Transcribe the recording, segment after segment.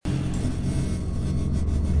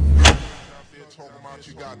Talking about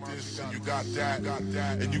you got this and you got that,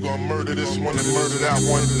 and you gonna murder this one and murder that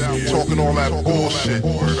one. Talking all that bullshit.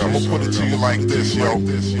 I'm gonna put it to you like this, yo.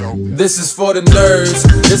 This is for the nerds,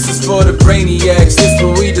 this is for the brainiacs, this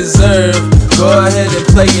what we deserve. Go ahead and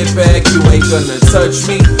play it back, you ain't gonna touch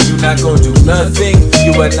me, you not gonna do nothing,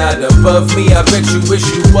 you are not above me. I bet you wish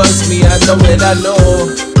you was me, I know that I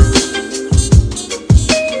know.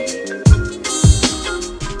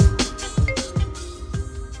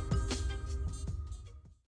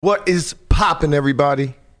 What is poppin',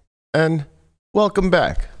 everybody? And welcome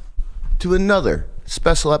back to another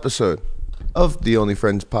special episode of the Only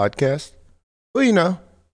Friends podcast. Well, you know,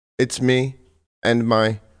 it's me and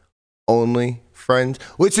my only friends,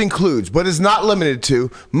 which includes, but is not limited to,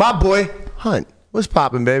 my boy Hunt. What's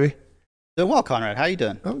poppin', baby? Doing well, Conrad. How you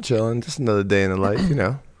doing? I'm chilling. Just another day in the life, you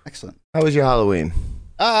know. Excellent. How was your Halloween?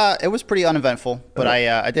 It was pretty uneventful, but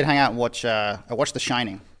I did hang out and watch. I watched The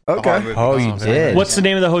Shining. Okay. Oh, you did. What's the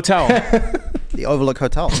name of the hotel? The Overlook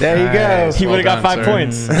Hotel. There you go. He would have got 5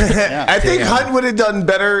 points. Yeah. I think Hunt would have done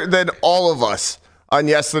better than all of us on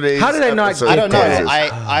yesterday's How did I not episode. I don't know. Quizzes.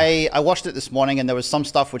 I watched it this morning, and there was some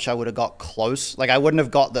stuff which I would have got close. Like I wouldn't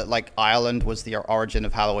have got that. Like Ireland was the origin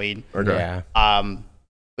of Halloween. Okay. Yeah.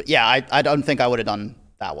 But yeah, I don't think I would have done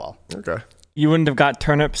that well. Okay. You wouldn't have got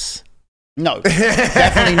turnips. No,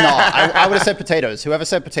 definitely not. I would have said potatoes. Whoever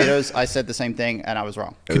said potatoes, I said the same thing, and I was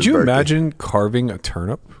wrong. Could you imagine carving a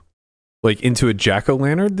turnip like into a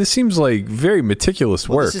jack-o'-lantern? This seems like very meticulous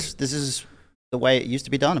Well, work. This is the way it used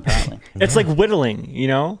to be done, apparently. It's like whittling, you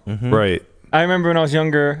know? Right. I remember when I was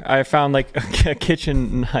younger, I found like a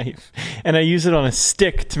kitchen knife, and I used it on a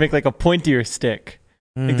stick to make like a pointier stick.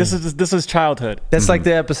 Like this was childhood. That's like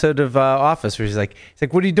the episode of Office where he's like,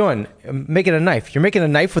 what are you doing? I'm making a knife. You're making a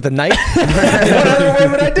knife with a knife? What other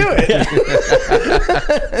way would I do it?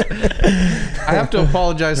 I have to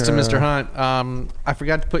apologize to Mr. Hunt. I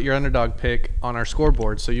forgot to put your underdog pick on our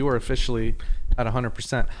scoreboard, so you were officially at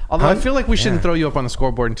 100%. Although I feel like we shouldn't throw you up on the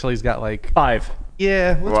scoreboard until he's got like 5.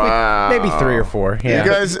 Yeah, let's Wow. Maybe 3 or 4. Yeah. You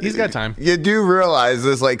guys, he's got time. You do realize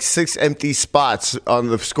there's like 6 empty spots on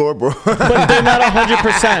the scoreboard. But they're not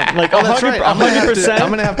 100%. Like Oh, that's right. I'm 100%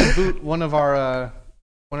 gonna have to boot one of our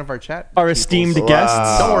chat. our esteemed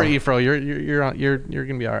guests. Don't worry, Efro. You're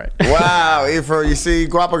gonna be all right. Wow, Ifro, you see,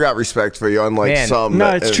 Guapo got respect for you, unlike Man. some.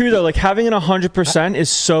 No, it's true though. Like having an 100% is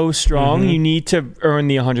so strong. You need to earn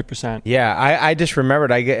the 100%. Yeah, I just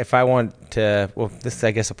remembered. If I want to, well, this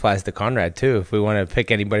I guess applies to Conrad too. If we want to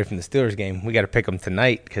pick anybody from the Steelers game, we got to pick them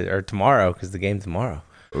tonight or tomorrow because the game's tomorrow.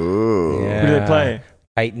 Ooh. Yeah. Who do they play?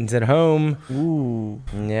 Titans at home. Ooh.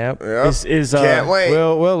 Yep. Yep. Is Can't wait.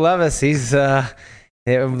 Will Levis, he's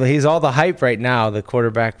all the hype right now. The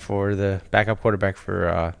quarterback for the backup quarterback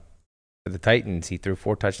for the Titans. He threw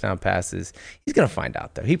 4 touchdown passes. He's gonna find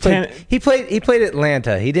out though. He played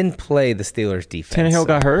Atlanta. He didn't play the Steelers defense. Tannehill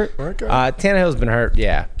got hurt? Okay. Tannehill's been hurt.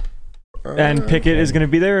 Yeah. And Pickett is going to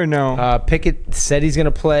be there or no? Pickett said he's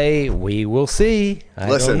gonna play. We will see. I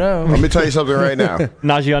Listen, don't let know. me tell you something right now.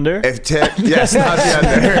 Najee under? Yes, not the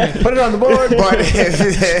under. Put it on the board. But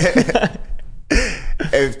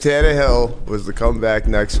if Tannehill was to come back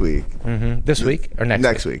next week, This week or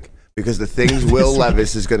next week? because the things Will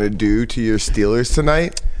Levis is going to do to your Steelers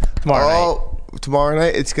tonight, tomorrow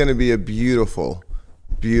night, it's going to be a beautiful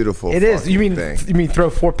It is. You mean thing. you mean throw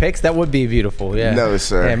 4 picks? That would be beautiful. Yeah. No,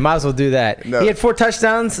 sir. Yeah, might as well do that. No. He had 4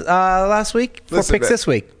 touchdowns last week. 4 Listen, picks man. this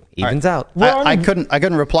week. Evens out. I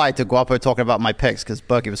couldn't reply to Guapo talking about my picks because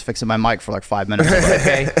Berkey was fixing my mic for like 5 minutes.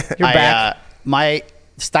 Okay, you're back. My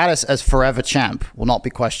status as forever champ will not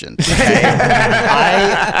be questioned. Okay?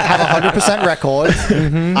 I have a 100% record.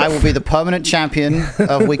 I will be the permanent champion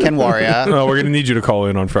of Weekend Warrior. Oh, we're gonna need you to call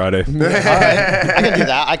in on Friday. All right, I can do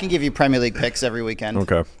that. I can give you Premier League picks every weekend.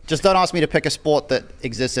 Okay. Just don't ask me to pick a sport that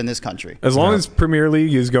exists in this country. As long as Premier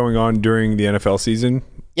League is going on during the NFL season,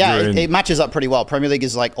 Yeah, you're in. it matches up pretty well. Premier League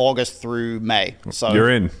is like August through May. So You're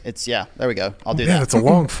in. It's there we go. I'll do Yeah, that. it's a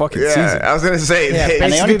long fucking Yeah, season. I was going to say. Yeah, they-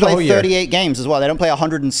 And they only basically the play whole year. 38 games as well. They don't play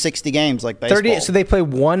 160 games like baseball. 38. So they play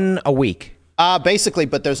 1 a week. Basically,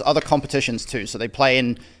 but there's other competitions too. So they play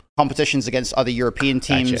in competitions against other European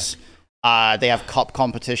teams. They have cup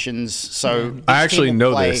competitions. So each I actually team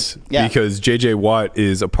will know play- this Yeah. because JJ Watt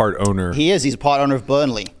is a part owner. He's a part owner of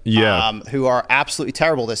Burnley. Yeah. Who are absolutely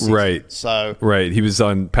terrible this season. Right. So Right. He was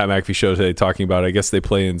on Pat McAfee show today talking about, I guess they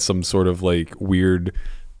play in some sort of like weird.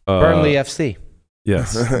 Burnley FC.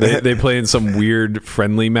 Yes. they play in some weird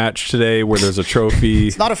friendly match today where there's a trophy.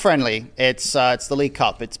 it's not a friendly. It's the League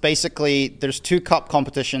Cup. It's basically there's 2 cup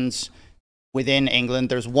competitions within England.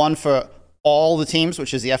 There's one for all the teams,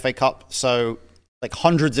 which is the FA Cup. So like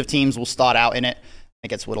hundreds of teams will start out in it. It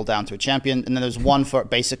gets whittled down to a champion, and then there's one for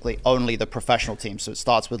basically only the professional teams. So it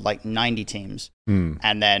starts with like 90 teams,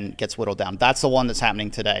 and then gets whittled down. That's the one that's happening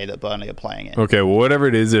today that Burnley are playing in. Okay, well, whatever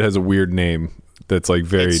it is, it has a weird name that's like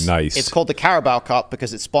very nice. It's called the Carabao Cup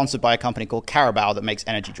because it's sponsored by a company called Carabao that makes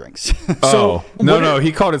energy drinks. No,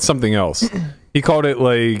 he called it something else. He called it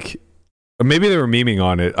like, maybe they were memeing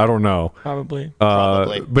on it. I don't know. Probably.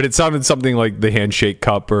 But it sounded something like the handshake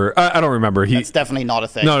cup, or I don't remember. That's definitely not a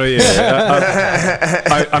thing. No,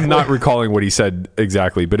 yeah. I'm not recalling what he said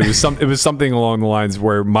exactly, but it was something along the lines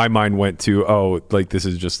where my mind went to, like this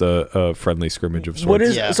is just a friendly scrimmage of sorts. What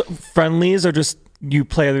is so friendlies are just you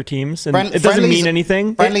play other teams and it doesn't mean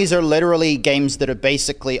anything? Friendlies are literally games that are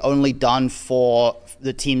basically only done for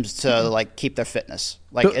the teams to like keep their fitness.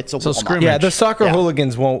 Like it's a warm-up. Yeah, the soccer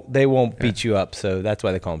hooligans won't beat you up, so that's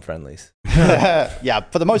why they call them friendlies. Yeah,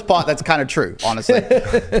 for the most part, that's kind of true, honestly.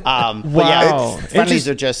 But yeah, friendlies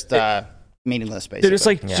are just meaningless, basically. They're just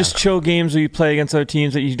like just chill games where you play against other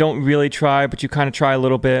teams that you don't really try, but you kind of try a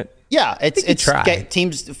little bit. Yeah, it's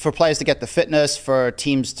teams for players to get the fitness, for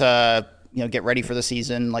teams to get ready for the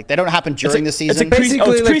season. Like they don't happen during the season. It's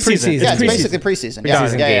basically like preseason. Yeah, it's basically preseason.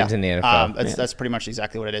 Preseason games in the NFL. That's pretty much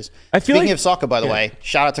exactly what it is. Speaking of soccer, by the way,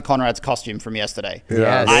 shout out to Conrad's costume from yesterday.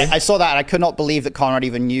 Yeah, I saw that and I could not believe that Conrad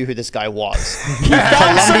even knew who this guy was.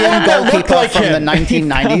 Colombian goalkeeper from the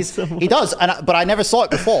 1990s. He does, but I never saw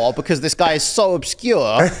it before because this guy is so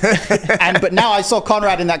obscure. But now I saw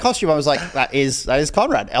Conrad in that costume. I was like, that is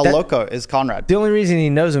Conrad. El Loco is Conrad. The only reason he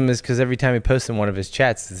knows him is because every time he posts in one of his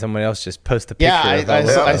chats, someone else just posts a picture.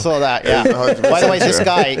 I saw that. Yeah. By the way, this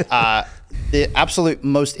guy, the absolute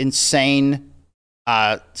most insane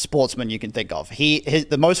sportsman you can think of.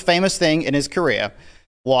 The most famous thing in his career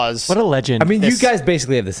was what a legend. I mean, you guys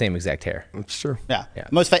basically have the same exact hair. That's true. Yeah.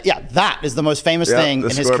 That is the most famous thing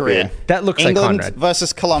in his career. That looks England like Conrad.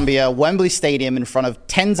 versus Colombia, Wembley Stadium in front of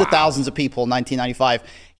tens of thousands of people, 1995.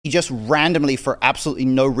 He just randomly, for absolutely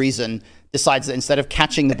no reason, decides that instead of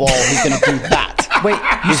catching the ball, he's going to do that. Wait,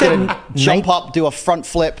 you said jump up, do a front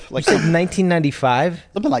flip. Like you said 1995?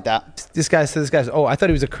 Something like that. This guy's. Oh, I thought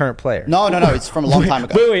he was a current player. No, it's from a long time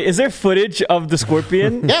ago. Wait, is there footage of the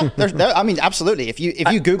scorpion? Yeah, I mean, absolutely. If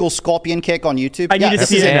you Google scorpion kick on YouTube, I need to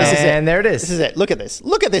see it. And there it is. This is it. Look at this.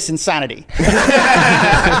 Look at this insanity. Why?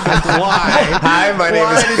 Hi, my name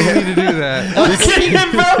is. Why did you need to do that? Look at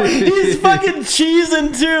him, bro. He's fucking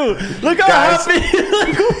cheesing too. Look how happy.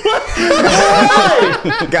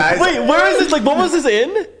 Why? Guys, wait, where is this? Like, what was this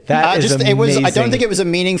in? That is amazing. I don't think it was a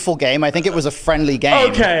meaningful game. I think it was a friendly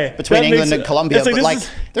game between England and Colombia. But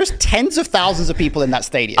there's tens of thousands of people in that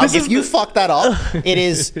stadium. If you fuck that up, it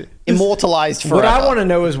is immortalized forever. What I want to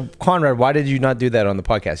know is, Conrad, why did you not do that on the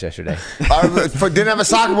podcast yesterday? I didn't have a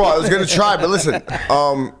soccer ball. I was going to try, but listen,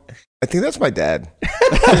 I think that's my dad.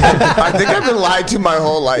 I think I've been lied to my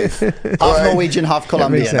whole life. Half Norwegian, half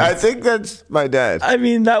Colombian. I think that's my dad. I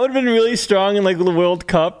mean, that would have been really strong in like the World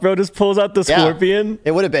Cup, bro. Just pulls out the scorpion.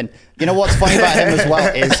 It would have been. You know what's funny about him as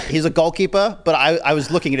well is he's a goalkeeper, but I was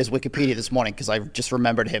looking at his Wikipedia this morning because I just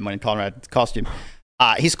remembered him when in Conrad's costume.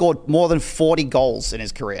 He scored more than 40 goals in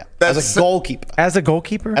his career as a goalkeeper. As a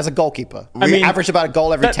goalkeeper? As a goalkeeper. I mean, averaged about a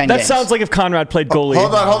goal every 10 games. That sounds like if Conrad played goalie.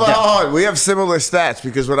 Hold on. We have similar stats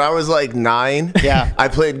because when I was like 9, I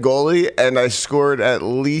played goalie and I scored at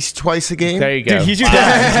least twice a game. There you go. Dude, he's your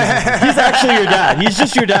dad. He's actually your dad. He's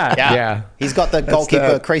just your dad. Yeah. He's got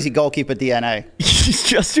the crazy goalkeeper DNA. He's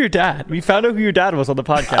just your dad. We found out who your dad was on the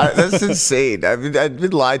podcast. That's insane. I've been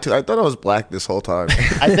lied to. I thought I was black this whole time.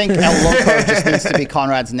 I think El Loco just needs to be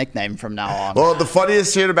Conrad's nickname from now on. Well, the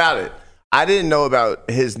funniest shit about it, I didn't know about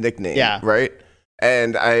his nickname. Right?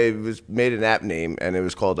 And I made an app name, and it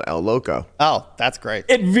was called El Loco. Oh, that's great.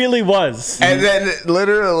 It really was. And then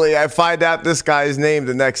literally, I find out this guy's name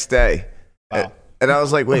the next day. Wow. And I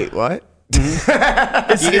was like, wait, what? Do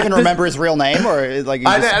you even remember his real name, or like?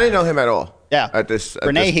 I didn't know him at all. Yeah, at this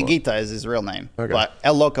Rene Higuita is his real name, but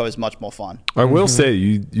El Loco is much more fun. I will say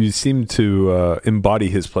you seem to embody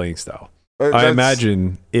his playing style. I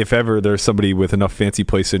imagine if ever there's somebody with enough fancy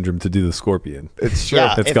play syndrome to do the scorpion, it's true.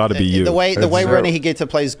 It's got to be you. The way Rene Higuita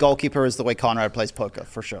plays goalkeeper is the way Conrad plays poker,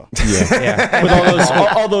 for sure. Yeah. With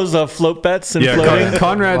all those float bets and floating.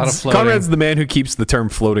 Conrad's the man who keeps the term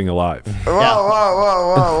floating alive.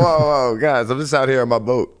 Whoa, guys! I'm just out here on my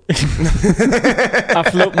boat. I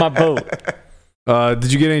float my boat.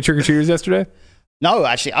 Did you get any trick or treaters yesterday? No,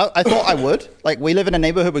 actually, I thought I would. Like, we live in a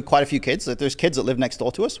neighborhood with quite a few kids. Like, there's kids that live next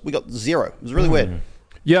door to us. We got 0. It was really weird.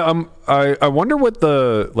 Yeah, I wonder what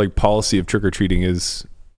the policy of trick or treating is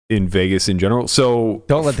in Vegas in general. So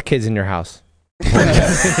don't let the kids in your house.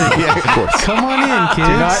 Yeah, of course. Come on in, kids.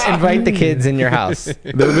 Do not invite the kids in your house.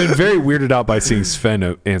 They've been very weirded out by seeing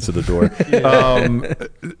Sven answer the door.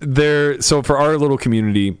 So for our little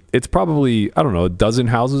community, it's probably, I don't know, a dozen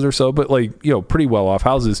houses or so, but like, pretty well off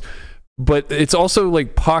houses. But it's also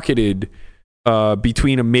like pocketed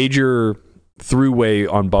between a major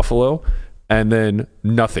throughway on Buffalo and then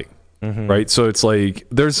nothing. Right. So it's like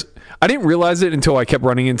I didn't realize it until I kept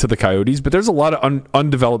running into the coyotes, but there's a lot of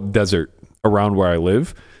undeveloped desert around where I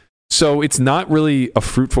live. So it's not really a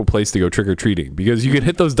fruitful place to go trick-or-treating because you can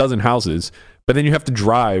hit those dozen houses, but then you have to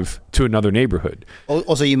drive to another neighborhood.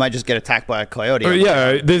 Also, you might just get attacked by a coyote.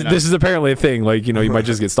 This is apparently a thing. Like, you might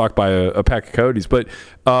just get stalked by a pack of coyotes. But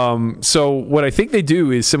so what I think they do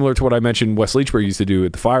is similar to what I mentioned West Leechburg used to do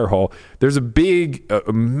at the fire hall. There's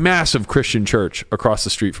a massive Christian church across the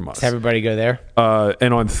street from us. Does everybody go there?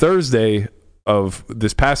 And on Thursday of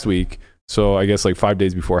this past week, so I guess like 5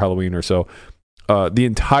 days before Halloween or so, the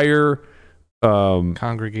entire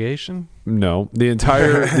congregation? No, the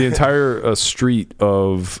entire street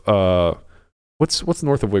of what's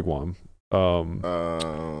north of Wigwam?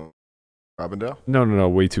 Robindale? No,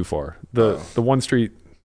 way too far. The one street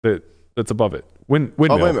that's above it.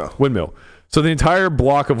 Windmill. So the entire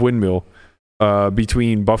block of Windmill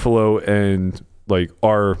between Buffalo and like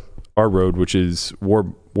our road, which is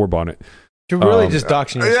Warbonnet. You're really just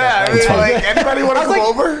doxing yourself. Yeah, I mean, like, anybody want to come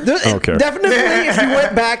over? I don't care. Definitely, if you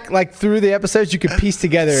went back like through the episodes, you could piece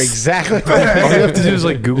together exactly what All you have to do is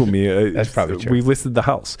like Google me. That's probably true. We listed the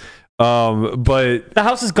house. But the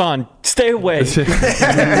house is gone. Stay away. this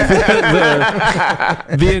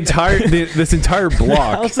entire block.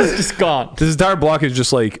 The house is just gone. This entire block is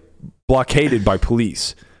just like blockaded by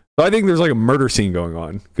police. So I think there's like a murder scene going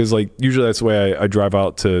on because like usually that's the way I drive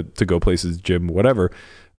out to go places, gym, whatever.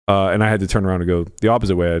 And I had to turn around and go the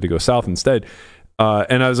opposite way. I had to go south instead.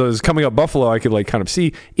 And as I was coming up Buffalo, I could like kind of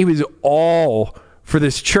see it was all for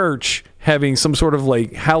this church having some sort of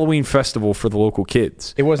like Halloween festival for the local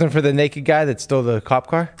kids. It wasn't for the naked guy that stole the cop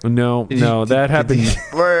car? No, that happened.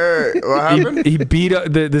 Wait, what happened? He beat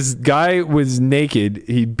up this guy was naked.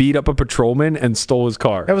 He beat up a patrolman and stole his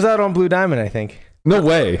car. That was out on Blue Diamond, I think. No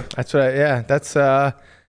way. That's what. I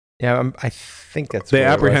think that's. They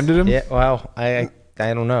apprehended him. Yeah. Well, I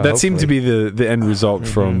don't know. That seemed to be the end result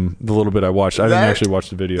from the little bit I watched. I didn't actually watch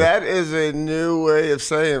the video. That is a new way of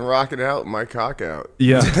saying rocking out my cock out.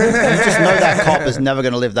 Yeah. You just know that cop is never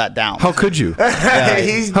going to live that down. How could you?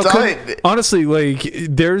 He's done. Honestly, like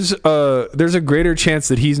there's a greater chance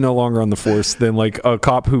that he's no longer on the force than like a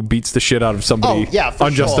cop who beats the shit out of somebody for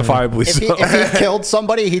unjustifiably. Sure. If he killed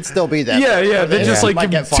somebody, he'd still be there. Yeah. Then just like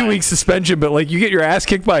give him 2 weeks suspension, but like you get your ass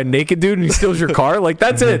kicked by a naked dude and he steals your car. Like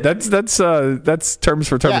that's it. That's terms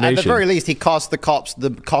for termination. Yeah, at the very least, he cost the cops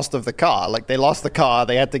the cost of the car. Like they lost the car,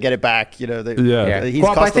 they had to get it back. Well,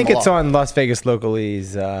 I think it's on Las Vegas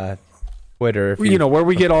Locally's Twitter. Where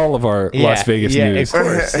we get all of our Las Vegas news. Of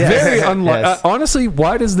course. Very unlike. Honestly,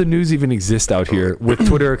 why does the news even exist out here with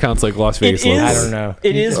Twitter accounts like Las Vegas Locally? I don't know.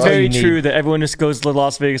 It is very true that everyone just goes to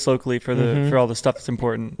Las Vegas Locally for all the stuff that's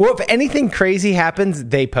important. Well, if anything crazy happens,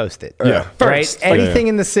 they post it. Yeah. Right? Anything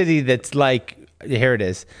in the city that's like, here it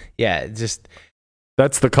is. Yeah, just...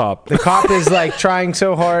 That's the cop. The cop is like trying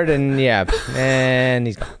so hard, and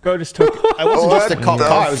he's gone. Bro just took. It wasn't just a cop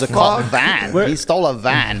car; it was a cop van. He stole a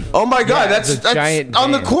van. Oh my God, that's giant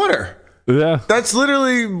on the van. corner. Yeah. That's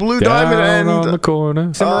literally Blue Down Diamond and on the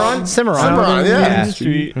corner. Cimarron? Cimarron, yeah.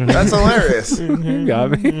 Street. That's hilarious. You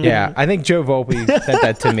got me. Yeah, I think Joe Volpe sent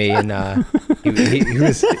that to me, and he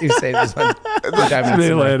was saying this one.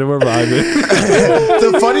 They landed, we're vibing.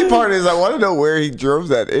 The funny part is I want to know where he drove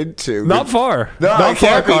that into. Not far. No, Not I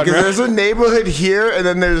can't far, because there's a neighborhood here, and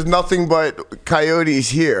then there's nothing but coyotes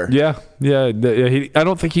here. Yeah. I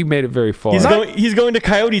don't think he made it very far. He's going to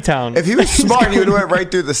Coyote Town. If he was smart, he would have went right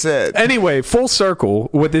through the set. Anyway, full circle.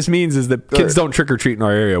 What this means is that kids don't trick or treat in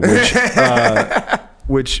our area,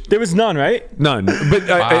 which there was none, right? None. But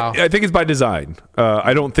Wow. I think it's by design.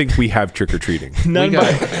 I don't think we have trick or treating. None. We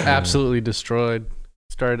got absolutely destroyed.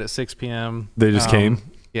 Started at 6 p.m. They just came.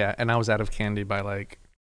 Yeah, and I was out of candy by like.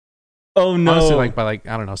 Oh no! Honestly, by I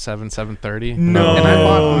don't know 7:30. No. And I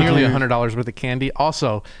bought nearly $100 worth of candy.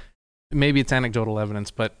 Also, maybe it's anecdotal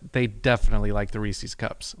evidence, but they definitely like the Reese's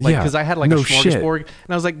cups. Like, because I had like a smorgasbord, and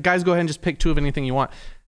I was like, guys, go ahead and just pick 2 of anything you want.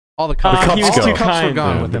 All the cups, he was too kind. were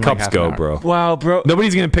gone. Yeah, within the cups like half an go, hour. bro. Wow, bro.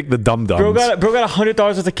 Nobody's gonna pick the dum dums. Bro got $100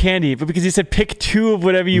 worth of candy, but because he said pick 2 of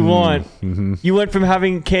whatever you want, you went from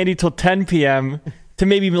having candy till 10 p.m. to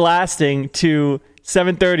maybe lasting to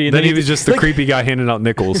 7:30. And then he was just the creepy guy handing out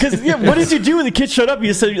nickels. Because what did you do when the kid showed up?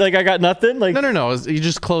 You said like I got nothing. Like No. You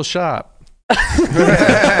just close shop.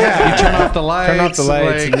 You turn off the lights. You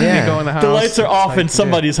go in the house. The lights are off in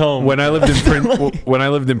somebody's home. When I lived in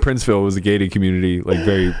Princeville, it was a gated community, like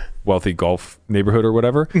very wealthy golf neighborhood or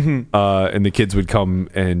whatever. And the kids would come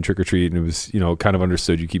and trick or treat, and it was kind of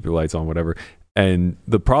understood you keep your lights on, whatever. And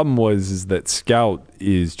the problem is that Scout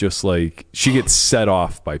is just like, she gets set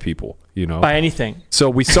off by people, by anything. So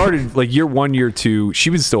we started like year 1, year 2. She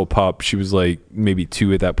was still a pup. She was like maybe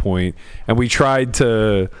 2 at that point, and we tried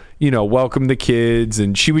to welcome the kids,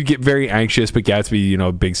 and she would get very anxious. But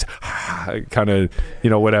Gatsby, big kind of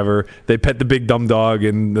whatever. They pet the big dumb dog,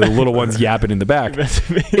 and the little one's yapping in the back.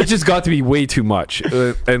 It just got to be way too much,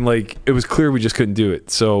 and like it was clear we just couldn't do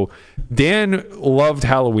it. So Dan loved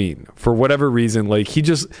Halloween for whatever reason. Like he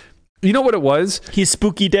just. You know what it was? He's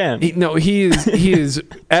spooky Dan. He is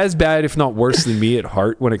as bad, if not worse than me at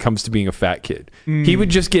heart when it comes to being a fat kid. He would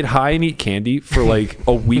just get high and eat candy for like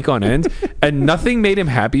a week on end, and nothing made him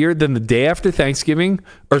happier than the day after Thanksgiving,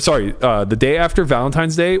 the day after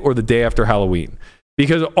Valentine's Day or the day after Halloween.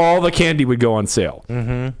 Because all the candy would go on sale.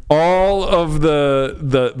 All of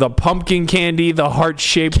the pumpkin candy, the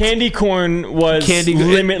heart-shaped candy corn was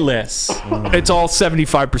limitless. It's all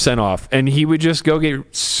 75% off. And he would just go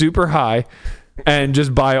get super high and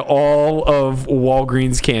just buy all of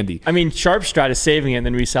Walgreens candy. I mean, Sharp Strat is saving it and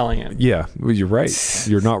then reselling it. Yeah, well, you're right.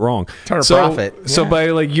 You're not wrong. Ton of profit. So by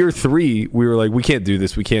like year 3, we were like, we can't do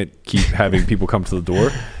this. We can't keep having people come to the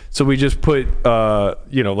door. So we just put,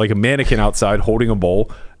 like a mannequin outside holding a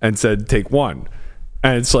bowl and said, take one.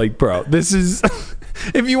 And it's like, bro, this is,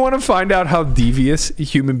 if you want to find out how devious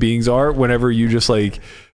human beings are whenever you just like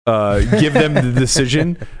give them the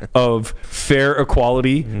decision of fair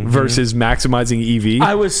equality versus maximizing EV.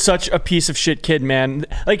 I was such a piece of shit kid, man.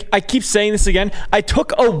 Like, I keep saying this again. I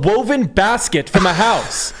took a woven basket from a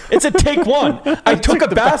house. It's a take one. I took a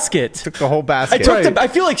basket. Took the whole basket. I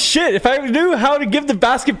feel like shit. If I knew how to give the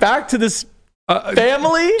basket back to this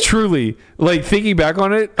family. Truly, like thinking back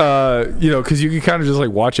on it, because you can kind of just like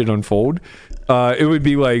watch it unfold. It would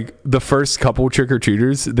be like the first couple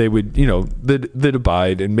trick-or-treaters, they would, they'd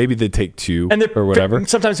abide and maybe they'd take 2 or whatever.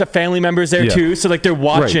 Sometimes have family members there too. So like they're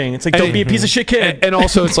watching. Right. It's like, don't be a piece of shit kid. And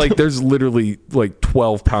also it's like, there's literally like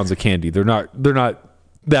 12 pounds of candy. They're not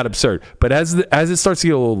that absurd. But as it starts to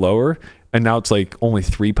get a little lower, and now it's like only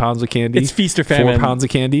 3 pounds of candy. It's feast or famine. 4 pounds of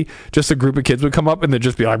candy. Just a group of kids would come up and they'd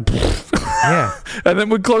just be like, yeah. And then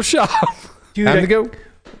we'd close shop. Dude, time to go.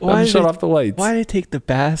 Shut off the lights. Why did they take the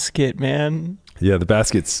basket, man? Yeah, the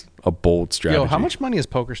basket's a bold strategy. Yo, how much money is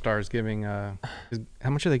PokerStars giving? How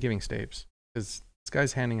much are they giving Stapes? Because this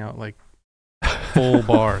guy's handing out like full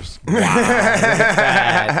bars. Wow, look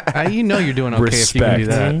at that. You're doing okay if you can do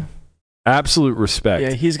that. Absolute respect.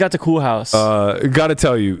 Yeah, he's got the cool house. Got to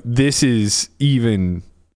tell you, this is even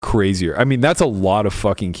crazier. I mean, that's a lot of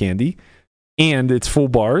fucking candy, and it's full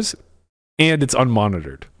bars, and it's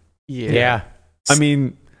unmonitored. Yeah. I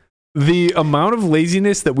mean, the amount of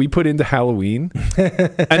laziness that we put into Halloween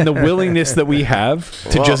and the willingness that we have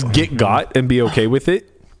to just get got and be okay with it,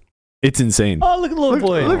 it's insane. Oh, look at the little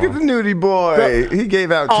boy. Look at the nudie boy. He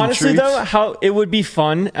gave out some honestly, treats. though, how it would be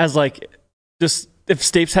fun as like just if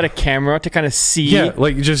Stapes had a camera to kind of see. Yeah,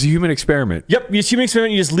 like just a human experiment. Yep, just human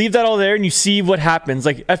experiment. You just leave that all there and you see what happens.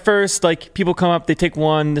 Like at first, like people come up, they take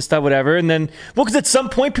one, this, that, whatever. And then, because at some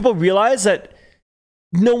point people realize that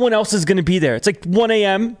no one else is going to be there. It's like 1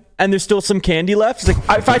 a.m. and there's still some candy left. It's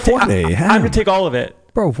like, if I take, I'm going to take all of it.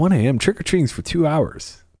 Bro, 1 a.m. trick-or-treating's for 2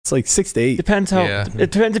 hours. It's like 6 to 8. Depends how. Yeah.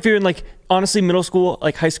 It depends if you're in like, honestly, middle school,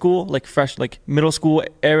 like high school, like fresh, like middle school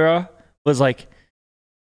era was like,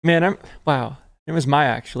 man, wow. It was Maya,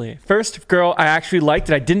 actually. First girl I actually liked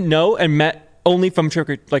that I didn't know and met only from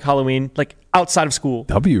like Halloween, like outside of school.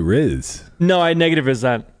 W-Riz. No, I had negative Riz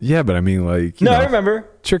then. Yeah, but I mean, like, no, I remember.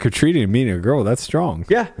 Trick-or-treating and meeting a girl, that's strong.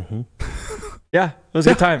 Yeah. Yeah, it was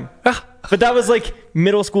a good time. But that was like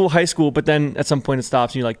middle school, high school, but then at some point it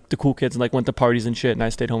stops and you're like the cool kids and like went to parties and shit and I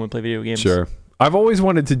stayed home and played video games. Sure. I've always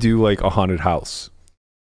wanted to do like a haunted house.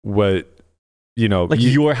 What, like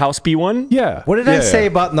your house be one? Yeah. What did I say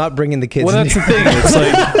about not bringing the kids? Well, that's the thing. It's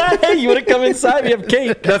like, hey, you want to come inside? We have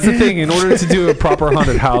cake. That's the thing. In order to do a proper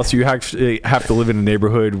haunted house, you actually have to live in a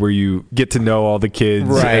neighborhood where you get to know all the kids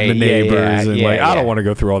and the neighbors. I don't want to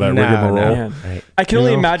you don't rigmarole. Right. I can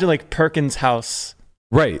only imagine like Perkins' house.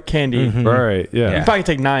 Right. Candy. Mm-hmm. Right. Yeah. You probably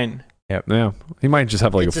take 9. Yep. Yeah. He might just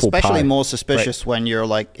have like it's a full pie. Especially more suspicious when you're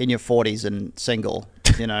like in your 40s and single,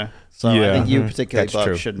 So I think you particularly,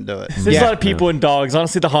 Bob, shouldn't do it. There's a lot of people and dogs.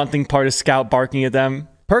 Honestly, the haunting part is Scout barking at them.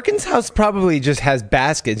 Perkins' house probably just has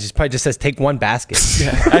baskets. It probably just says take one basket.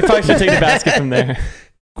 Yeah, I probably should take the basket from there.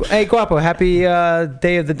 Hey, Guapo, happy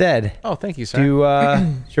Day of the Dead. Oh, thank you, sir.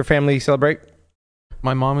 Does your family celebrate?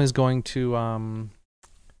 My mom is going to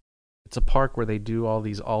it's a park where they do all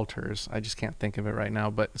these altars. I just can't think of it right now,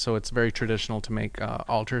 but so it's very traditional to make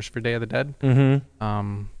altars for Day of the Dead.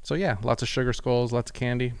 Mm-hmm. So yeah, lots of sugar skulls, lots of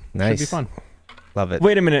candy. Nice. Should be fun. Love it.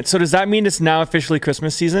 Wait a minute. So does that mean it's now officially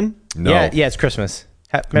Christmas season? No. Yeah, it's Christmas.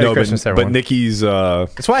 Merry Christmas, everyone. But Nikki's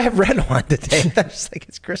that's why I have red on today. I'm just like,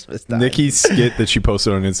 it's Christmas time. Nikki's skit that she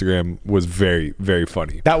posted on Instagram was very, very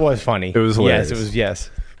funny. That was funny. It was hilarious. Yes, it was. Yes.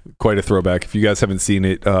 Quite a throwback. If you guys haven't seen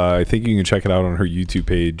it, I think you can check it out on her YouTube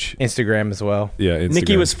page. Instagram as well. Yeah, Instagram.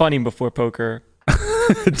 Nikki was funny before poker.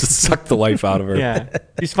 Just sucked the life out of her. Yeah.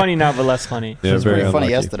 She's funny now, but less funny. Yeah, She was very pretty funny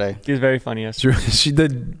unlucky. yesterday. She was very funny yesterday. She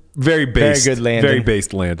did very based, good Landon. very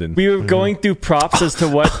based Landon. We were going through props as to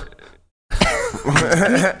what.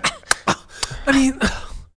 I mean,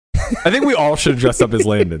 I think we all should have dressed up as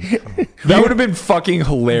Landon. That would have been fucking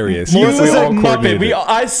hilarious. You If we was a all Muppet. coordinated.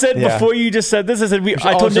 I said Yeah. before you just said this, I said I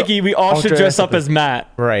told also- Nikki we all all should dress up as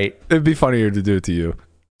Matt. Right. It'd be funnier to do it to you.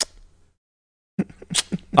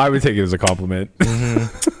 I would take it as a compliment.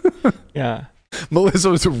 Yeah. Melissa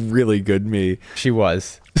was a really good me. She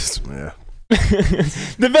was. Yeah.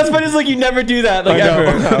 The best part is like you never do that like ever.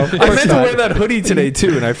 I meant to wear that hoodie today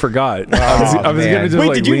too, and I forgot. I was man. gonna just Wait,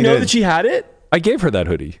 like did you lean know in. that she had it? I gave her that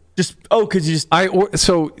hoodie. Because you just.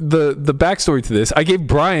 So the backstory to this, I gave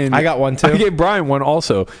Brian. I got one too. I gave Brian one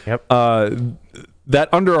also. Yep. That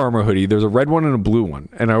Under Armour hoodie. There's a red one and a blue one,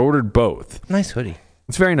 and I ordered both. Nice hoodie.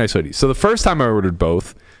 It's a very nice hoodie. So the first time I ordered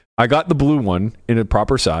both, I got the blue one in a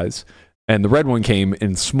proper size, and the red one came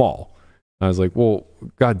in small. I was like, well,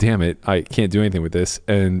 God damn it. I can't do anything with this,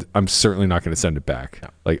 and I'm certainly not going to send it back. No.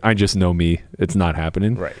 Like, I just know me. It's not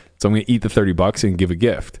happening. Right. So I'm going to eat the $30 and give a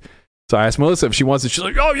gift. So I asked Melissa if she wants it. She's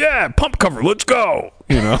like, oh, yeah, pump cover. Let's go.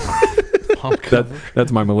 You know? Pump cover.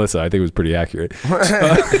 That's my Melissa. I think it was pretty accurate. So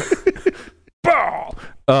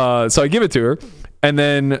I give it to her, and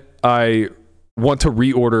then I want to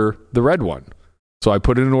reorder the red one. So I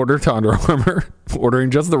put in an order to Under Armour,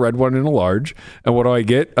 ordering just the red one in a large. And what do I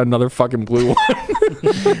get? Another fucking blue one.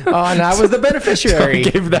 Oh, and I was the beneficiary. So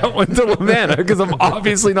I gave that one to Lavanna because I'm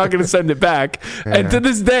obviously not going to send it back. Yeah. And to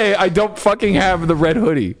this day, I don't fucking have the red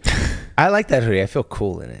hoodie. I like that hoodie. I feel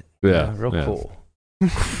cool in it. Yeah. Real cool.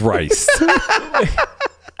 Christ.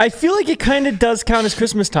 I feel like it kind of does count as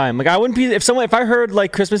Christmas time. Like I wouldn't be if I heard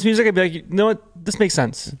like Christmas music, I'd be like, you know what, this makes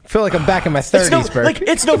sense. I feel like I'm back in my 30s, Bert. Like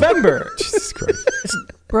it's November. Jesus Christ.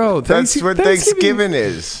 Bro, that's what Thanksgiving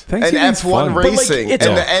is. And F1 fun. racing like,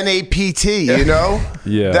 and the NAPT, you know?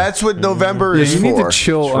 Yeah. That's what November is you for. need to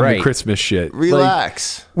chill on the Christmas shit.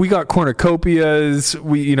 Relax. Like, we got cornucopias.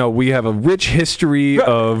 We have a rich history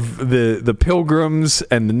of the pilgrims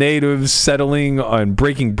and the natives settling on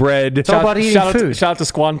breaking bread. It's all about eating food. Shout out to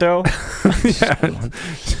Squanto.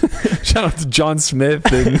 Shout out to John Smith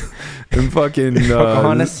and fucking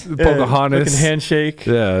Pocahontas. Fucking handshake.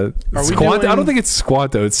 Yeah. Squanto. I don't think it's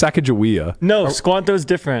Squanto. It's Sacagawea. No, Squanto is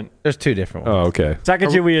different. There's two different ones. Oh, okay.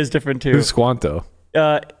 Sacagawea is different too. Who's Squanto?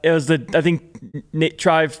 It was I think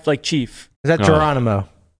tribe like chief. Is that Geronimo?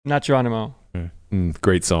 Not Geronimo.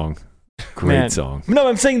 Great song. Great song. No,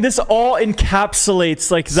 I'm saying this all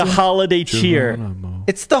encapsulates like the holiday cheer.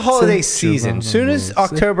 It's the holiday season. As soon as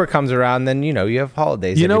October comes around, then you have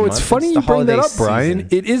holidays. You know, every it's month. funny It's you the bring that up, holiday Brian.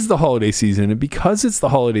 season. It is the holiday season, and because it's the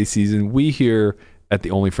holiday season, we here at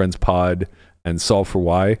the Only Friends Pod and Solve for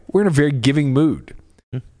Why, we're in a very giving mood.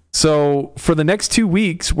 So for the next 2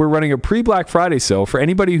 weeks, we're running a pre-Black Friday sale. For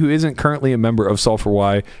anybody who isn't currently a member of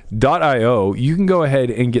solveforwhy.io, you can go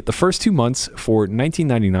ahead and get the first 2 months for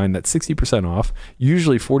 $19.99. That's 60% off,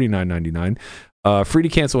 usually $49.99. Free to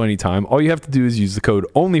cancel anytime. All you have to do is use the code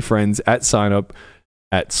ONLYFRIENDS at sign up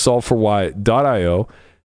at solveforwhy.io,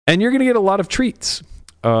 and you're going to get a lot of treats.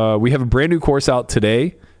 We have a brand new course out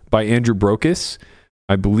today by Andrew Brokus.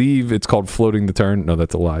 I believe it's called Floating the Turn. No,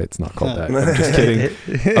 that's a lie. It's not called that. I'm just kidding.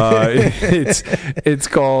 It's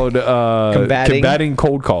called Combating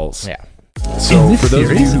Cold Calls. Yeah. So in this for those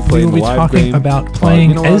series, of you who play we will the be live talking game, about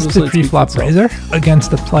playing as the pre-flop raiser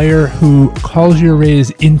against a player who calls your raise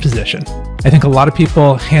in position. I think a lot of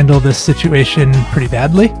people handle this situation pretty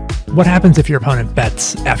badly. What happens if your opponent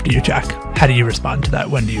bets after you check? How do you respond to that?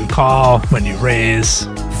 When do you call? When do you raise?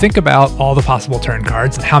 Think about all the possible turn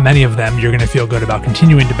cards and how many of them you're going to feel good about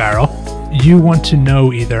continuing to barrel. You want to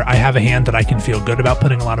know either I have a hand that I can feel good about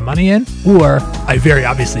putting a lot of money in, or I very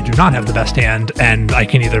obviously do not have the best hand and I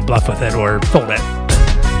can either bluff with it or fold it.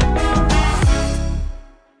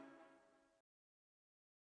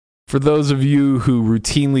 For those of you who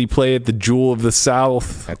routinely play at the Jewel of the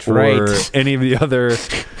South, That's or right. any of the other 1,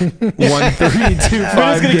 3, 2, 5 We're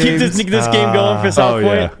just gonna keep games. this game going for South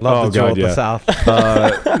Point. Love the Jewel of the South.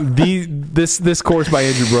 This course by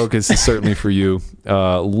Andrew Brokus is certainly for you.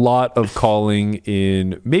 A lot of calling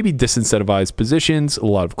in maybe disincentivized positions, a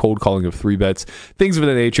lot of cold calling of 3-bets, things of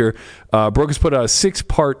that nature. Brokus put out a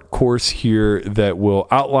 6-part course here that will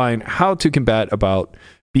outline how to combat about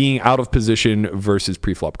being out of position versus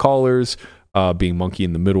pre-flop callers, being monkey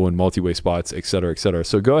in the middle in multi-way spots, et cetera, et cetera.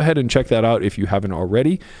 So go ahead and check that out if you haven't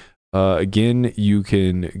already. Again, you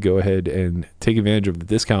can go ahead and take advantage of the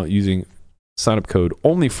discount using sign-up code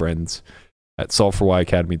ONLYFRIENDS at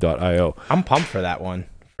S4Y I'm pumped for that one,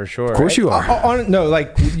 for sure. Of course you are. No,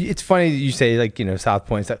 like, it's funny that you say, like, South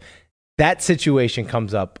Point stuff. That situation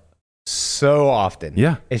comes up so often.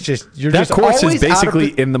 Yeah. It's just, you're that just course always is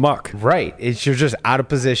basically in the muck. Right. It's, you're just out of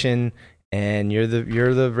position, and you're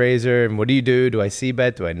the raiser, and what do you do? Do I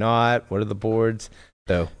c-bet? Do I not? What are the boards?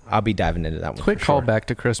 So I'll be diving into that one. Quick call back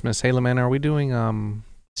to Christmas. Hey, LeMan, are we doing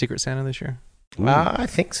Secret Santa this year? I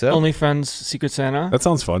think so. Only Friends Secret Santa. That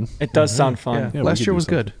sounds fun. It does sound fun. Yeah, last year was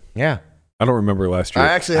good. Yeah. I don't remember last year. I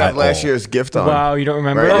actually have last year's gift on. Wow, you don't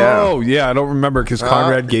remember? Right, yeah. Oh, yeah, I don't remember because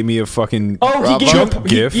Conrad gave me a fucking Oh, he gave junk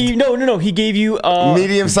gift. No. He gave you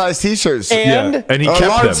Medium-sized T-shirts. and yeah, and he kept them.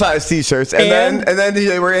 Large-sized T-shirts, and then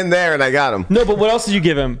they were in there, and I got them. No, but what else did you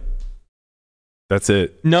give him? That's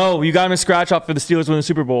it. No, you got him a scratch off for the Steelers win the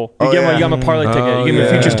Super Bowl. You Oh, gave yeah. him a parlay ticket. You gave him a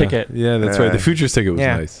futures ticket. Yeah, that's right. The futures ticket was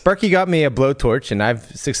Yeah. nice. Berkey got me a blowtorch, and I've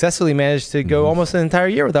successfully managed to go almost an entire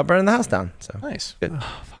year without burning the house down. So Nice. good.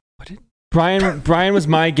 Brian was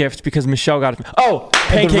my gift because Michelle got it. Oh,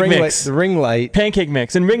 pancake mix. The ring light. Pancake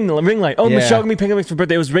mix and ring light. Oh, Yeah. Michelle gave me pancake mix for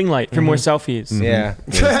birthday. It was ring light for more selfies. Yeah.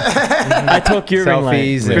 I took your ring light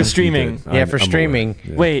Selfies for and- streaming. Yeah, for streaming.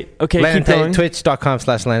 Yeah. Wait, okay, Landon keep going.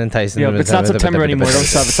 Twitch.com/Landon Tyson. Yeah, but it's not September anymore. Don't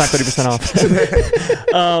stop. It's not 30%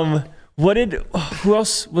 off. Who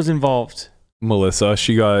else was involved? Melissa,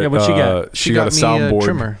 she got. Yeah, what'd she get? She got a me soundboard.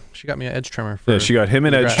 trimmer. She got me an edge trimmer. For Yeah, she got him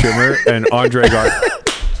an edge Congrats. trimmer, and Andre got.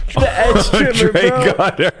 The edge trimmer, Andre bro.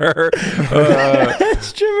 got her.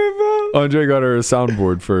 Edge trimmer, bro. Andre got her a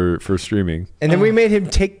soundboard for streaming. And then we made him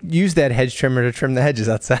use that hedge trimmer to trim the hedges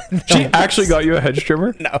outside. She actually got you a hedge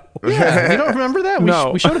trimmer? No. Yeah, you don't remember that?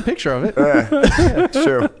 No. We showed a picture of it. It's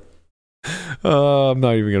true. I'm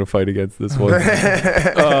not even gonna fight against this one.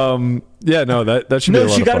 Yeah, no, that should be a No,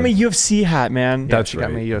 lot she of got fun. him a UFC hat, man. That's she right.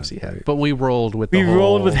 got me a UFC hat. But we rolled with We the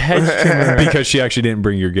rolled whole- with hedge trimmer. Because she actually didn't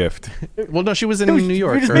bring your gift. Well, no, she was in New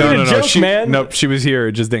York. just or- made a joke, she, man. Nope, she was here.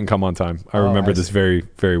 It just didn't come on time. I remember I this see. very,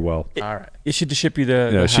 very well. All right. It should ship you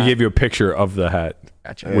the. Yeah, the she hat. gave you a picture of the hat,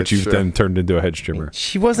 Gotcha. Yeah, which you've sure. then turned into a hedge trimmer.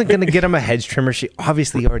 She wasn't going to get him a hedge trimmer. She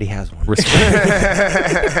obviously already has one. I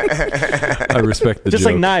respect the Just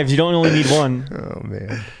joke. like knives, you don't only need one. Oh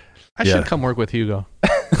man. I Yeah. should come work with Hugo.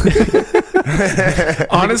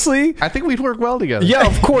 Honestly, I think we'd work well together. yeah,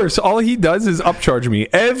 of course. All he does is upcharge me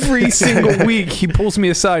every single week. He pulls me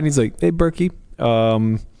aside and he's like, "Hey, Berkey,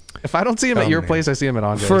 If I don't see him at your man. place, I see him at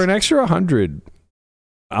Andre's. for an extra 100,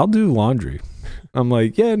 I'll do laundry." I'm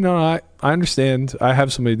like, "Yeah, no, I understand. I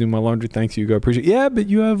have somebody do my laundry. Thanks, Hugo. I appreciate it." Yeah, but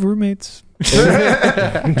you have roommates.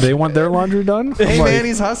 They want their laundry done. Hey, I'm like, man,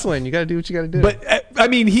 he's hustling. You got to do what you got to do. But I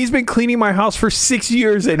mean, he's been cleaning my house for 6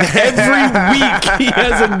 years, and every week he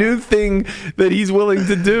has a new thing that he's willing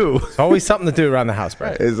to do. There's always something to do around the house,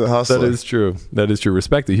 Brett. Is a hustler. That is true. That is true.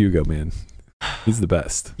 Respect to Hugo, man. He's the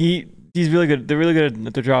best. He's really good. They're really good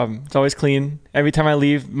at their job. It's always clean. Every time I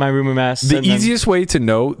leave, my room a mess. The and then- easiest way to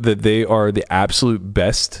know that they are the absolute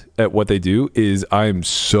best at what they do is I'm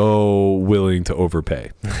so willing to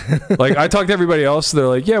overpay. Like I talk to everybody else, they're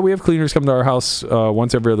like, "Yeah, we have cleaners come to our house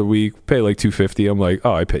once every other week, pay like $250." I'm like,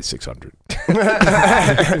 "Oh, I pay $600."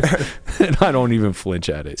 And I don't even flinch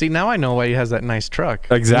at it. see, now I know why he has that nice truck.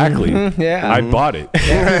 Exactly. Yeah. I bought it.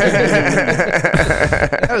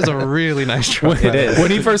 That is a really nice truck. It is.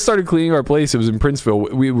 When he first started cleaning our place, it was in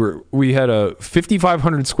Princeville. We had a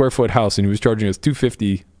 5,500 square foot house, and he was charging us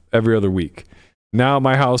 $250 every other week. Now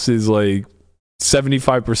my house is like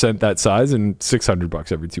 75% that size and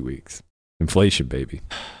 $600 every 2 weeks. Inflation, baby.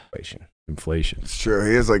 Inflation. It's true.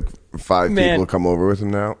 He has like 5 Man. people come over with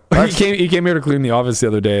him now. He came here to clean the office the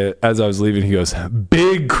other day. As I was leaving, he goes,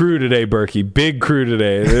 "Big crew today, Berkey. Big crew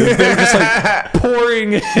today." They were just like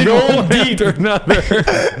pouring in one after another.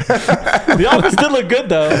 The office did look good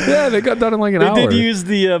though. Yeah, they got done in like an hour. They did use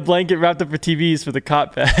the blanket wrapped up for TVs for the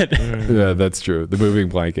cot bed. Yeah, that's true. The moving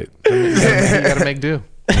blanket. You got to make do.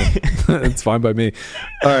 It's fine by me.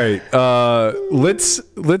 All right,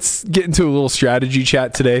 let's get into a little strategy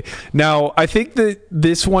chat today. Now, I think that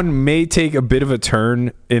this one may take a bit of a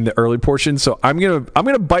turn in the early portion, so I'm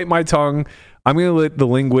gonna bite my tongue. I'm gonna let the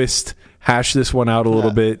linguist hash this one out a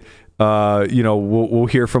little bit. We'll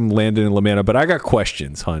hear from Landon and Lamanna, but I got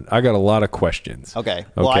questions, Hunt. I got a lot of questions. Okay.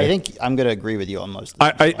 Well, I think I'm going to agree with you on most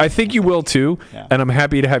of them. I think you will too, and I'm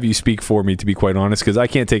happy to have you speak for me, to be quite honest, because I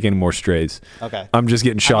can't take any more strays. Okay. I'm just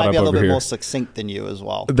getting shot up over here. I might be a little bit more succinct than you as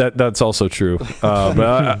well. That's also true.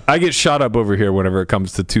 But I get shot up over here whenever it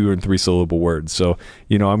comes to 2 and 3 syllable words. So,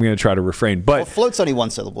 I'm going to try to refrain. But float's only 1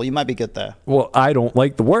 syllable. You might be good there. Well, I don't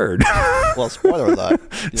like the word. Well, spoiler alert.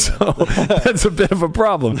 So that's a bit of a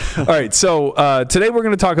problem. All right, so today we're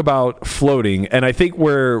going to talk about floating, and I think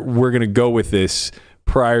where we're going to go with this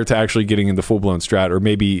prior to actually getting into full-blown strat, or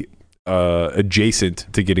maybe adjacent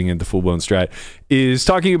to getting into full-blown strat, is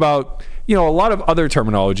talking about a lot of other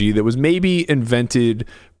terminology that was maybe invented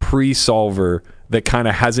pre-solver that kind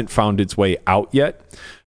of hasn't found its way out yet.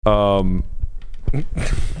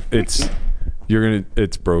 It's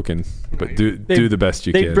broken, but do the best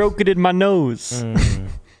you can. They broke it in my nose.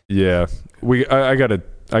 Yeah, I gotta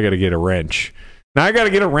get a wrench. Now I gotta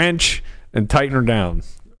get a wrench and tighten her down.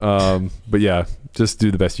 But yeah, just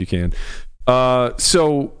do the best you can.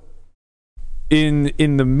 So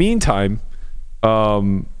in the meantime,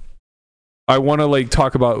 I want to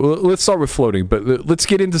talk about. Let's start with floating, but let's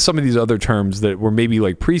get into some of these other terms that were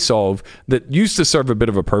maybe pre-solve that used to serve a bit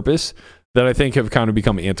of a purpose that I think have kind of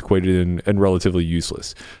become antiquated and relatively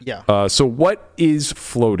useless. Yeah. So what is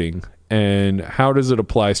floating, and how does it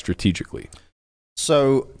apply strategically?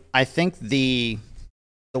 So I think the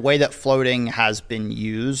way that floating has been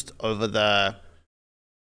used over the,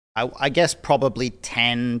 I guess probably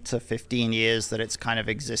 10 to 15 years that it's kind of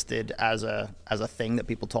existed as a thing that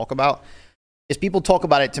people talk about, is people talk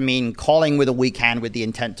about it to mean calling with a weak hand with the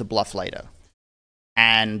intent to bluff later.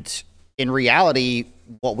 And in reality,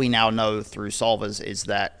 what we now know through solvers is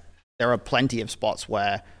that there are plenty of spots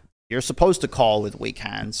where you're supposed to call with weak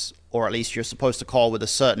hands, or at least you're supposed to call with a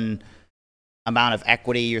certain amount of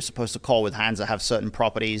equity. You're supposed to call with hands that have certain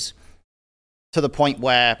properties, to the point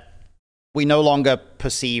where we no longer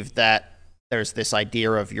perceive that there's this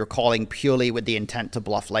idea of you're calling purely with the intent to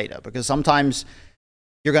bluff later, because sometimes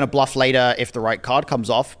you're going to bluff later if the right card comes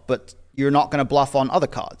off, but you're not going to bluff on other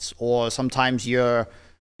cards. Or sometimes you're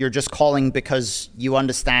just calling because you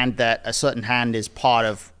understand that a certain hand is part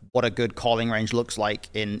of what a good calling range looks like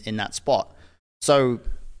in that spot. So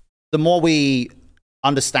the more we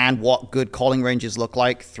understand what good calling ranges look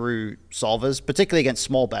like through solvers, particularly against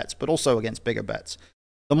small bets, but also against bigger bets,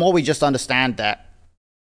 the more we just understand that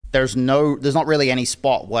there's not really any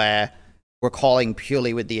spot where we're calling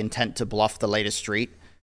purely with the intent to bluff the later street,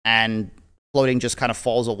 and floating just kind of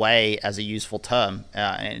falls away as a useful term,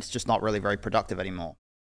 and it's just not really very productive anymore.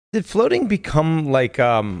 Did floating become a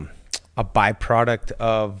byproduct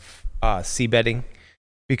of c-betting?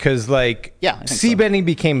 Because c-betting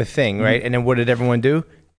became a thing, right? Mm-hmm. And then what did everyone do?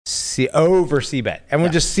 Over c-bet.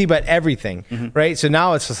 Everyone just c-bet everything, right? So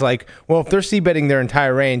now it's just if they're c-betting their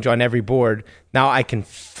entire range on every board, now I can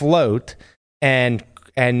float, and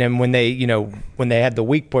then when they had the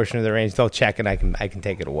weak portion of the range, they'll check and I can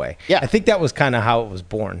take it away. Yeah, I think that was kind of how it was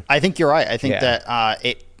born. I think you're right. I think that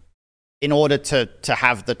in order to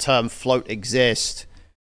have the term float exist,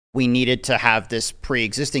 we needed to have this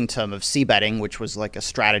pre-existing term of c-betting, which was a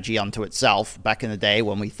strategy unto itself back in the day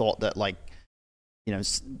when we thought that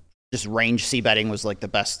just range c-betting was the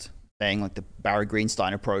best thing, the Barry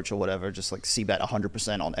Greenstein approach or whatever, just c-bet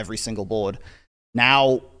 100% on every single board.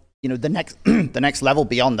 Now, the next level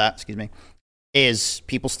beyond that, is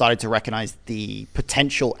people started to recognize the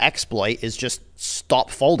potential exploit is just stop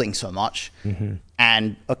folding so much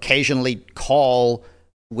and occasionally call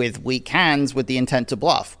with weak hands with the intent to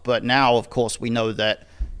bluff. But now, of course, we know that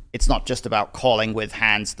it's not just about calling with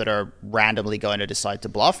hands that are randomly going to decide to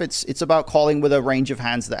bluff. It's about calling with a range of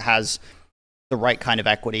hands that has the right kind of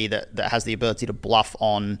equity, that has the ability to bluff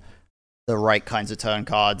on the right kinds of turn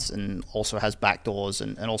cards, and also has backdoors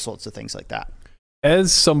and all sorts of things like that.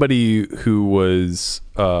 As somebody who was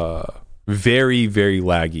very, very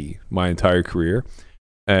laggy my entire career,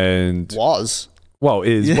 and is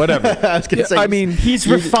whatever. I was gonna say, he's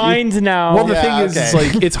refined now. Well, the thing is,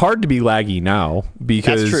 it's hard to be laggy now,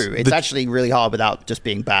 because that's true. It's actually really hard without just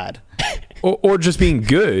being bad, or just being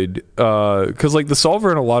good. Because the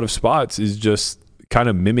solver in a lot of spots is just kind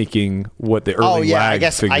of mimicking what the early lag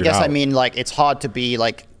figured out. I mean, it's hard to be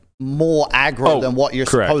more aggro than what you're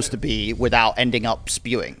supposed to be without ending up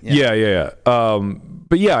spewing. Yeah.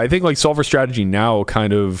 But yeah, I think like solver strategy now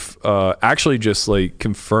kind of actually just like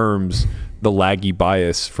confirms the laggy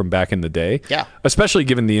bias from back in the day. Yeah. Especially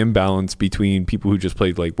given the imbalance between people who just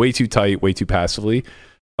played like way too tight, way too passively.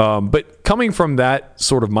 But coming from that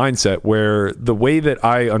sort of mindset where the way that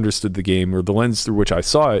I understood the game or the lens through which I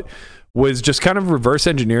saw it was just kind of reverse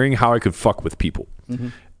engineering how I could fuck with people. Mm-hmm.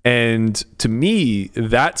 And to me,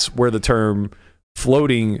 that's where the term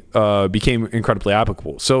floating became incredibly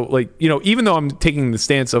applicable. So like, you know, even though I'm taking the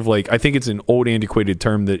stance of like, I think it's an old antiquated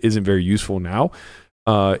term that isn't very useful now,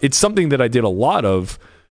 it's something that I did a lot of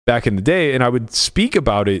back in the day, and I would speak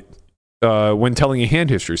about it when telling a hand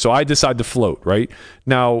history. So I decide to float, right?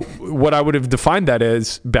 Now, what I would have defined that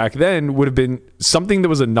as back then would have been something that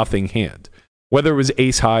was a nothing hand, whether it was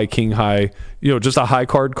ace high, king high, you know, just a high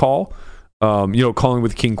card call. You know, calling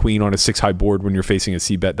with king queen on a 6-high board when you're facing a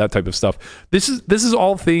c-bet, that type of stuff. This is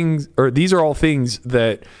all things, or these are all things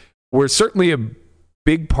that were certainly a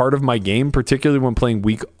big part of my game, particularly when playing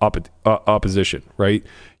weak opposition, right?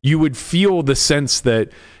 You would feel the sense that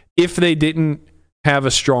if they didn't have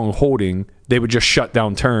a strong holding, they would just shut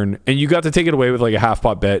down turn, and you got to take it away with like a half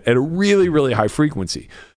pot bet at a really, really high frequency.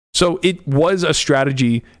 So it was a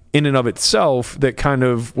strategy in and of itself that kind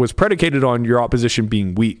of was predicated on your opposition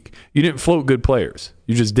being weak. You didn't float good players.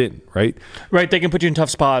 You just didn't, right? Right. They can put you in tough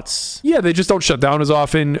spots. Yeah, they just don't shut down as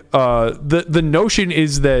often. The notion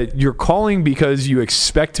is that you're calling because you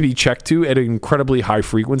expect to be checked to at an incredibly high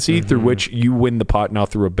frequency through which you win the pot now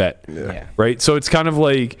through a bet. Yeah. Right? So it's kind of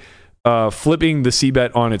like flipping the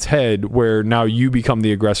c-bet on its head where now you become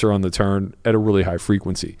the aggressor on the turn at a really high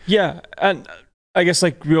frequency. Yeah. And I guess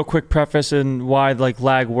like real quick preface and why like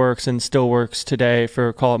lag works and still works today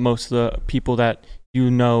for call it most of the people that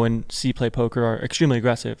you know and see play poker are extremely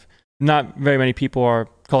aggressive. Not very many people are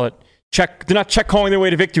call it check. They're not check calling their way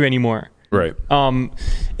to victory anymore. Right.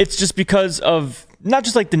 It's just because of not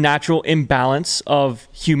just like the natural imbalance of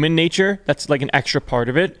human nature. That's like an extra part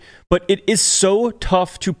of it, but it is so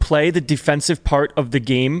tough to play the defensive part of the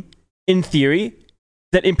game in theory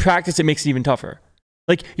that in practice it makes it even tougher.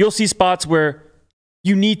 Like you'll see spots where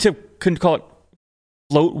you need to call it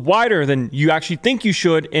float wider than you actually think you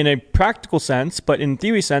should in a practical sense, but in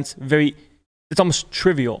theory sense, it's almost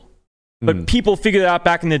trivial. But people figured it out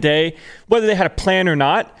back in the day, whether they had a plan or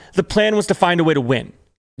not. The plan was to find a way to win.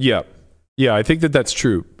 Yeah, I think that that's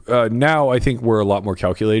true. Now I think we're a lot more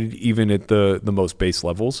calculated, even at the most base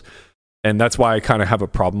levels, and that's why I kind of have a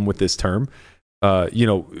problem with this term. You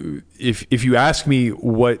know, if you ask me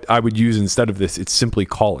what I would use instead of this, it's simply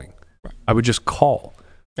calling. I would just call.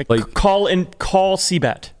 Like call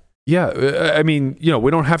c-bet. Yeah, I mean, you know, we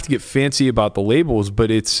don't have to get fancy about the labels, but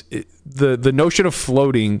the notion of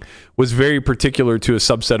floating was very particular to a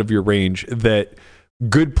subset of your range that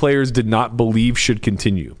good players did not believe should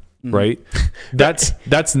continue, right?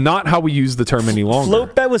 That's not how we use the term any longer.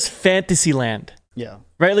 Float bet was fantasy land. Yeah.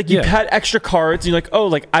 Right? Like you had extra cards, and you're like, oh,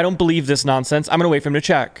 like I don't believe this nonsense. I'm gonna wait for him to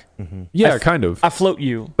check. Yeah, kind of. I float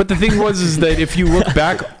you. But the thing is that if you look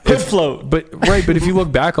back, float. But if you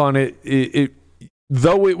look back on it,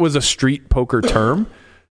 though it was a street poker term,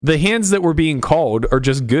 the hands that were being called are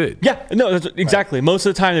just good. Yeah, no, that's exactly. Right. Most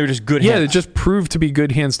of the time they were just good hands. Yeah, it just proved to be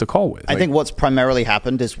good hands to call with. I think what's primarily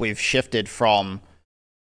happened is we've shifted from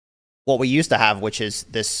what we used to have, which is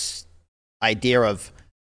this idea of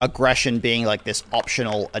aggression being like this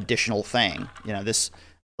optional additional thing. You know, this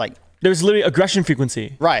like there's literally aggression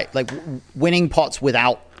frequency. Right. Like winning pots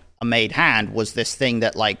without a made hand was this thing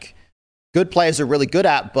that like good players are really good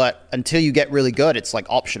at, but until you get really good, it's like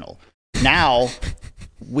optional. Now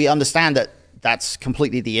we understand that that's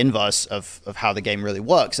completely the inverse of how the game really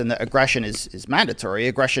works, and that aggression is mandatory.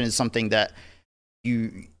 Aggression is something that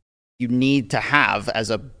you need to have as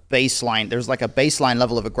a baseline. There's like a baseline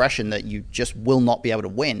level of aggression that you just will not be able to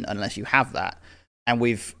win unless you have that. And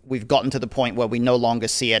we've gotten to the point where we no longer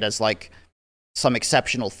see it as like some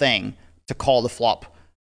exceptional thing to call the flop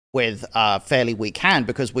with a fairly weak hand,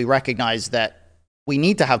 because we recognize that we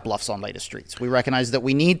need to have bluffs on later streets. We recognize that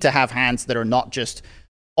we need to have hands that are not just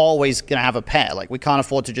always going to have a pair. Like we can't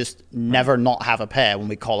afford to just never not have a pair when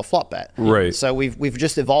we call a flop bet. Right. So we've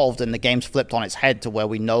just evolved, and the game's flipped on its head to where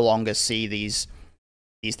we no longer see these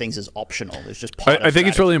things as optional. It's just part of I think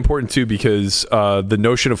it's really important too, because the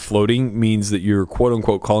notion of floating means that you're quote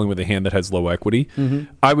unquote calling with a hand that has low equity.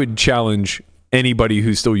 I would challenge anybody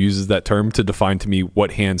who still uses that term to define to me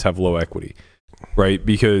what hands have low equity, right?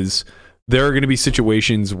 Because there are going to be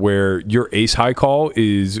situations where your ace high call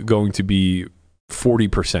is going to be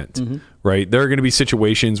 40%, right? There are going to be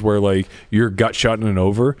situations where like your gut shot in an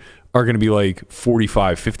over are going to be like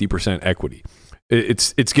 45, 50% equity.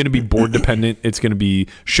 It's going to be board dependent. It's going to be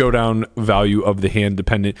showdown value of the hand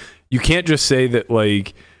dependent. You can't just say that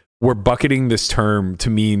like we're bucketing this term to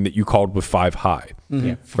mean that you called with 5 high. Mm-hmm.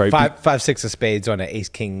 Yeah, right? 5, 6 of spades on an ace,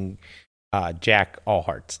 king, jack, all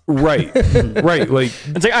hearts. Right, right. Like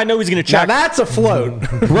it's like I know he's going to check. Now that's a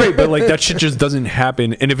float. Right, but like that shit just doesn't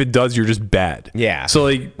happen. And if it does, you're just bad. Yeah. So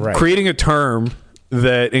like creating a term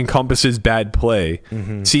that encompasses bad play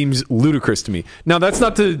seems ludicrous to me. Now, that's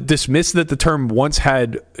not to dismiss that the term once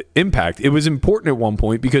had impact. It was important at one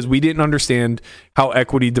point because we didn't understand how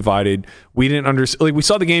equity divided. We didn't understand. Like we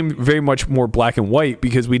saw the game very much more black and white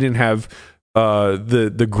because we didn't have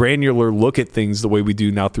the granular look at things the way we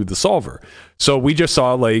do now through the solver. So we just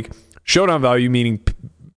saw like showdown value meaning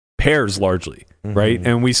pairs largely. Right.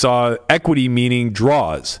 And we saw equity meaning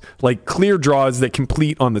draws, like clear draws that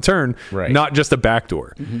complete on the turn, not just a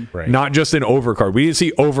backdoor, not just an overcard. We didn't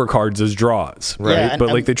see overcards as draws, right? Yeah, but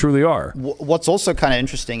like they truly are. What's also kind of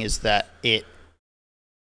interesting is that it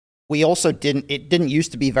didn't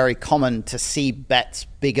used to be very common to see bets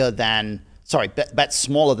bets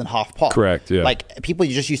smaller than half pot. Correct. Yeah. Like people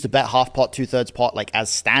just used to bet half pot, 2/3 pot, like as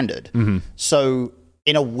standard. So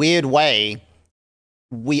in a weird way,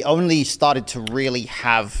 we only started to really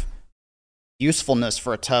have usefulness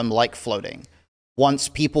for a term like floating once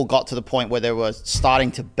people got to the point where they were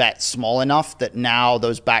starting to bet small enough that now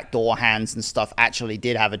those backdoor hands and stuff actually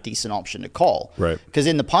did have a decent option to call. Right. Because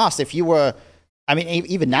in the past, if you were, I mean,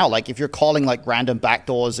 even now, like if you're calling like random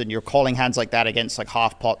backdoors and you're calling hands like that against like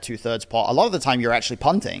half pot, 2/3 pot, a lot of the time you're actually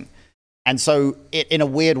punting. And so in a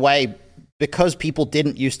weird way, because people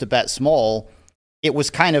didn't used to bet small, it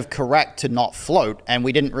was kind of correct to not float, and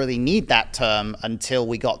we didn't really need that term until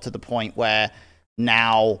we got to the point where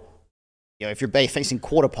now, you know, if you're facing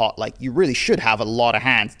quarter pot, like you really should have a lot of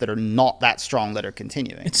hands that are not that strong that are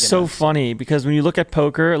continuing. It's so funny because when you look at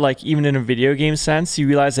poker, like even in a video game sense, you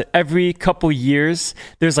realize that every couple years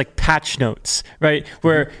there's like patch notes, right?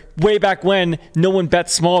 Where way back when no one bet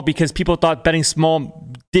small because people thought betting small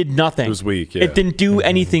did nothing. It was weak. Yeah. It didn't do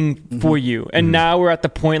anything for you. And now we're at the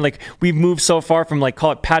point, like we've moved so far from like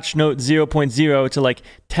call it patch note 0.0 to like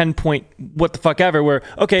 10 point what the fuck ever, where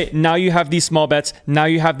okay, now you have these small bets, now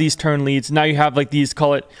you have these turn leads, now you have like these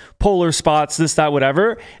call it polar spots, this, that,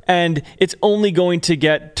 whatever. And it's only going to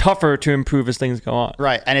get tougher to improve as things go on.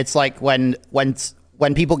 Right. And it's like when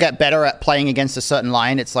people get better at playing against a certain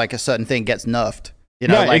line, it's like a certain thing gets nerfed. You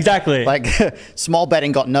know, right, like, exactly. Like small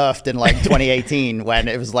betting got nerfed in like 2018 when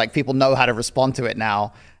it was like people know how to respond to it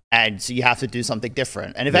now, and so you have to do something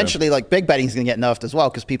different. And eventually, like big betting is going to get nerfed as well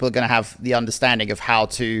because people are going to have the understanding of how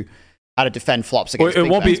to defend flops against. Well, it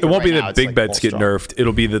won't be now, that big like bets get nerfed.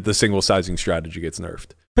 It'll be that the single sizing strategy gets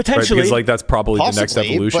nerfed. Potentially, right? Because like that's probably the next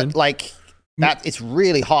evolution. But like that, it's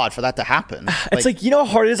really hard for that to happen. It's like you know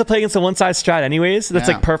how hard it is to play against a one size strat anyways. That's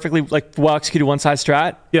like perfectly like well executed one size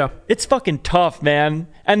strat. Yeah, it's fucking tough, man.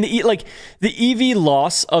 And the EV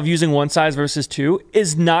loss of using one size versus two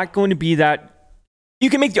is not going to be that.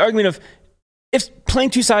 You can make the argument of if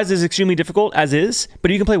playing two sides is extremely difficult as is,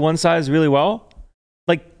 but you can play one size really well.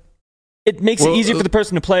 Like it makes it easier for the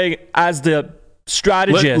person to play as the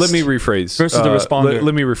strategist. Let me rephrase versus the responder.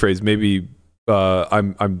 Let me rephrase. Maybe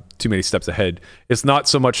I'm too many steps ahead. It's not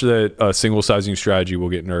so much that a single sizing strategy will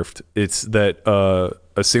get nerfed. It's that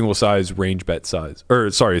a single size range bet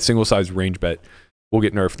a single size range bet will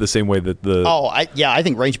get nerfed the same way that the I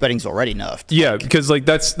think range betting's already nerfed. Yeah, because like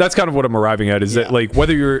that's kind of what I'm arriving at is that like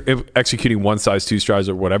whether you're executing one size, two strats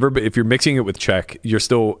or whatever, but if you're mixing it with check, you're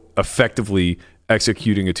still effectively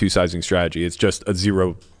executing a two sizing strategy. It's just a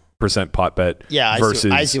 0% pot bet. Yeah,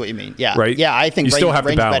 versus, I see what you mean. Yeah, right. Yeah, I think you still have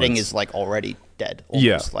range balance. betting is like already dead. Almost.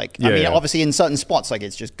 Yeah, like I mean, obviously in certain spots, like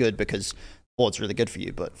it's just good because board's really good for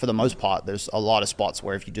you. But for the most part, there's a lot of spots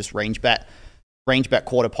where if you just range bet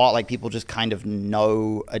quarter pot, like people just kind of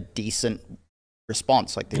know a decent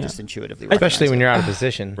response, like they just intuitively especially when you're out of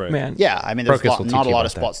position. Right. Man. Yeah, I mean there's not a lot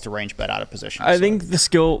of spots to range bet out of position. I think the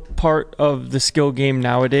skill part of the skill game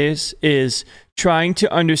nowadays is trying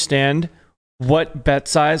to understand what bet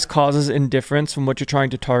size causes indifference from what you're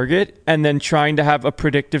trying to target, and then trying to have a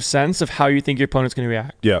predictive sense of how you think your opponent's going to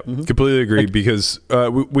react. Yeah, completely agree. Because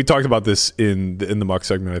we talked about this in the Muck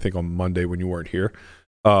segment, I think on Monday when you weren't here.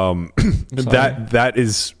 That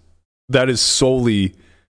is solely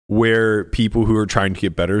where people who are trying to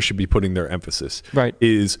get better should be putting their emphasis. Right.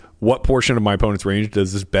 Is what portion of my opponent's range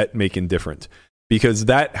does this bet make indifferent? Because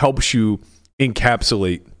that helps you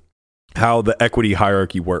encapsulate how the equity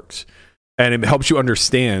hierarchy works. And it helps you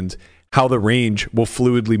understand how the range will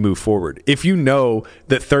fluidly move forward. If you know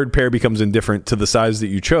that third pair becomes indifferent to the size that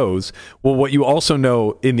you chose, well, what you also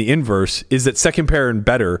know in the inverse is that second pair and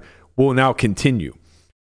better will now continue.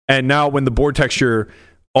 And now when the board texture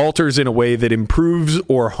alters in a way that improves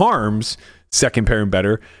or harms second pair and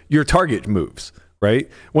better, your target moves, right?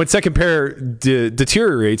 When second pair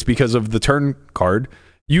deteriorates because of the turn card,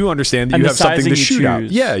 you understand that you have something to shoot at.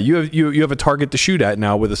 Yeah, you have a target to shoot at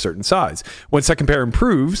now with a certain size. When second pair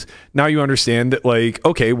improves, now you understand that, like,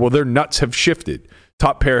 okay, well, their nuts have shifted.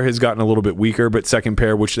 Top pair has gotten a little bit weaker, but second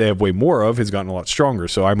pair, which they have way more of, has gotten a lot stronger.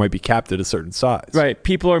 So I might be capped at a certain size. Right.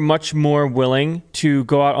 People are much more willing to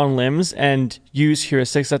go out on limbs and use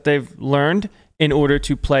heuristics that they've learned in order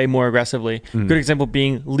to play more aggressively. Good example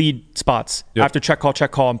being lead spots after check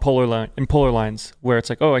call in polar lines, where it's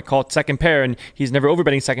like, oh, I called second pair and he's never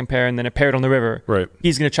overbetting second pair, and then it paired on the river. Right.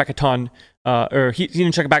 He's going to check a ton, or he's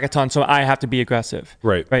going to check back a ton, so I have to be aggressive.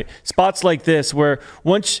 Right. Right. Spots like this, where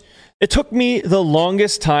once it took me the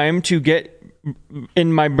longest time to get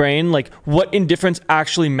in my brain like what indifference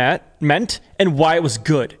actually meant and why it was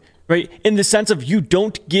good. Right? In the sense of you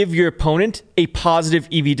don't give your opponent a positive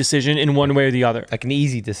EV decision in one way or the other. Like an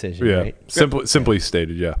easy decision, Yeah. right? Simply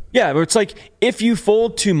stated, yeah. Yeah, where it's like, if you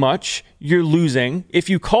fold too much, you're losing. If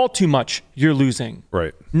you call too much, you're losing.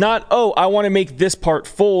 Right. Not, oh, I want to make this part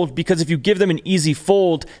fold, because if you give them an easy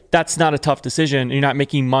fold, that's not a tough decision, and you're not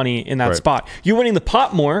making money in that spot. You're winning the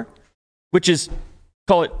pot more, which is,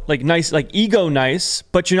 call it like nice, like ego nice,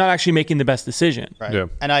 but you're not actually making the best decision. Right. Yeah.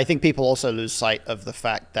 And I think people also lose sight of the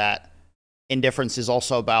fact that indifference is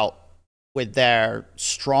also about, with their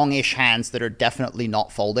strongish hands that are definitely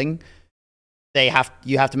not folding, you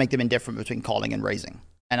have to make them indifferent between calling and raising.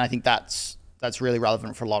 And I think that's really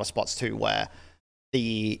relevant for a lot of spots too, where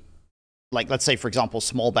let's say, for example,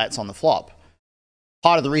 small bets on the flop.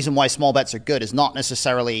 Part of the reason why small bets are good is not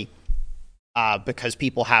necessarily because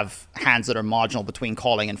people have hands that are marginal between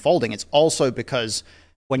calling and folding. It's also because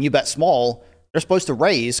when you bet small, they're supposed to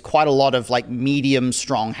raise quite a lot of like medium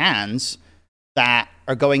strong hands that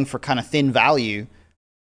are going for kind of thin value,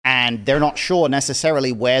 and they're not sure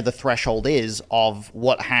necessarily where the threshold is of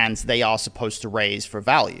what hands they are supposed to raise for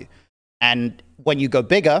value. And when you go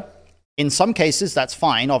bigger, in some cases that's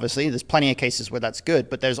fine. Obviously there's plenty of cases where that's good,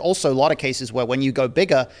 but there's also a lot of cases where when you go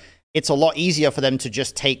bigger, it's a lot easier for them to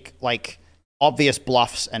just take like obvious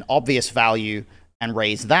bluffs and obvious value and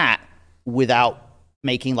raise that without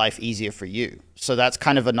making life easier for you. So that's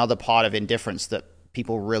kind of another part of indifference that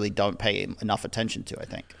people really don't pay enough attention to, I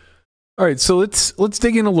think. All right, so let's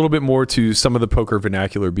dig in a little bit more to some of the poker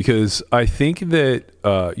vernacular, because I think that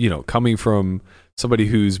coming from somebody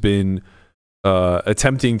who's been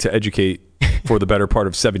attempting to educate for the better part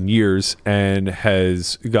of 7 years and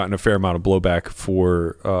has gotten a fair amount of blowback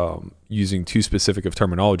for using too specific of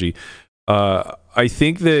terminology, I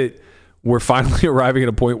think that we're finally arriving at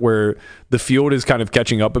a point where the field is kind of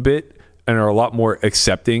catching up a bit and are a lot more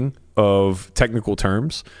accepting of technical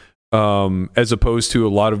terms, as opposed to a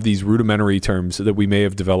lot of these rudimentary terms that we may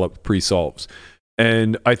have developed pre-solves.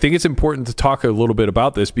 And I think it's important to talk a little bit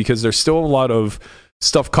about this, because there's still a lot of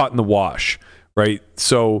stuff caught in the wash, right?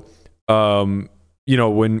 So, when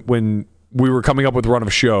we were coming up with Run of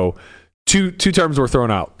a Show, two terms were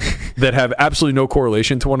thrown out that have absolutely no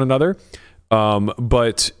correlation to one another.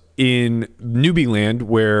 But in newbie land,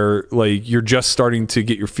 where like you're just starting to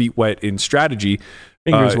get your feet wet in strategy,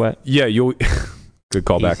 fingers wet. Yeah, good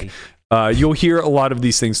callback. You'll hear a lot of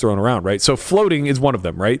these things thrown around, right? So floating is one of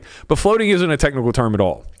them, right? But floating isn't a technical term at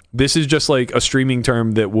all. This is just like a streaming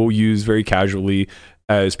term that we'll use very casually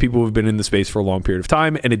as people who have been in the space for a long period of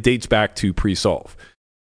time, and it dates back to pre-solve.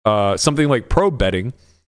 Something like probe betting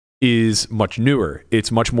is much newer.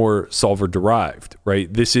 It's much more solver derived,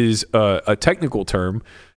 right? This is a technical term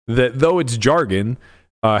that, though it's jargon,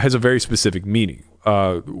 has a very specific meaning.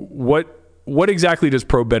 What exactly does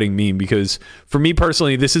probe betting mean? Because for me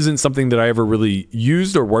personally, this isn't something that I ever really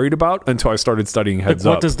used or worried about until I started studying heads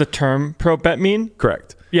up. What does the term probe bet mean?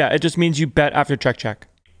 Correct. Yeah, it just means you bet after check.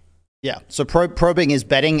 Yeah, so probing is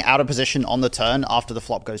betting out of position on the turn after the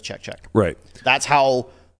flop goes check. Right. That's how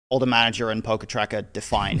Older Manager and Poker Tracker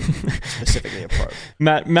define specifically a probe.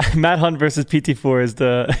 Matt Hunt versus PT4 is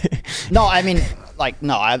the... No, I mean, like,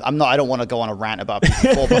 no, I'm not. I don't want to go on a rant about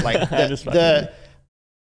PT4, but like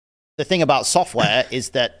the thing about software is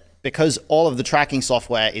that because all of the tracking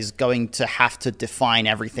software is going to have to define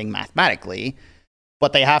everything mathematically,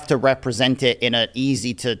 but they have to represent it in an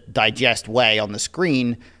easy to digest way on the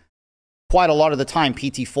screen, quite a lot of the time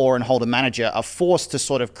PT4 and Holder Manager are forced to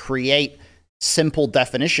sort of create simple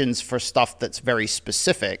definitions for stuff that's very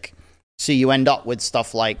specific. So you end up with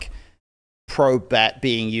stuff like probe bet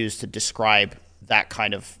being used to describe that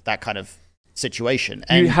kind of situation.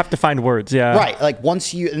 And you have to find words, yeah. Right. Like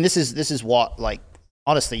once you, and this is what, like,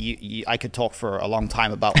 honestly, I could talk for a long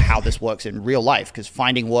time about how this works in real life, because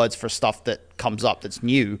finding words for stuff that comes up that's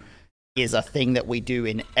new is a thing that we do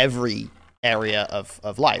in every area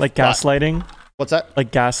of life. Like gaslighting? What's that?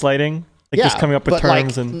 Like gaslighting? Like just coming up with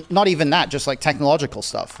terms, like, and not even that, just like technological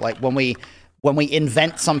stuff. Like when we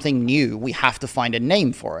invent something new, we have to find a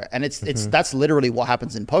name for it. And that's literally what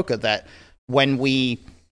happens in poker, that when we,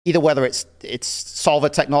 whether it's solver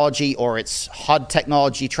technology or it's HUD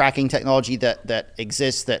technology, tracking technology that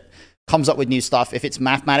exists, that comes up with new stuff, if it's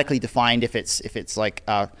mathematically defined, if it's like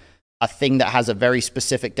a thing that has a very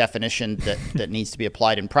specific definition that needs to be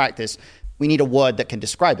applied in practice, we need a word that can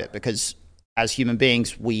describe it, because as human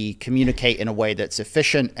beings, we communicate in a way that's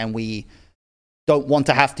efficient, and we don't want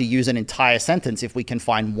to have to use an entire sentence if we can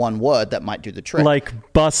find one word that might do the trick. Like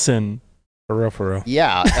bussin'. For real.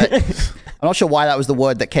 Yeah. I'm not sure why that was the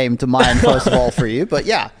word that came to mind first of all for you, but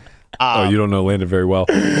yeah. You don't know Landon very well.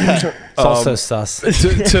 It's also sus.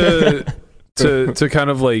 To kind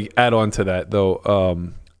of like add on to that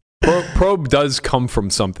though, probe does come from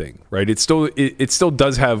something, right? It still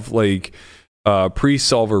does have like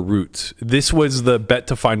pre-solver roots. This was the bet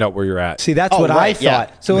to find out where you're at. See, that's what I thought.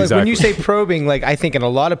 Yeah. So like, when you Exactly. say probing, like I think in a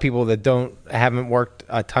lot of people that haven't worked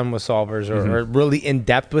a ton with solvers or are really in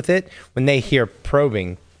depth with it, when they hear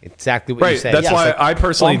probing, exactly what you say. That's why It's like, I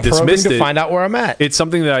personally I'm probing dismissed to it. find out where I'm at. It's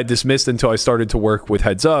something that I dismissed until I started to work with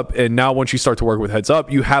Heads Up. And now once you start to work with Heads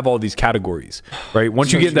Up, you have all these categories, right?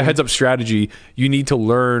 Once you get the Heads Up strategy, you need to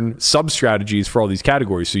learn sub-strategies for all these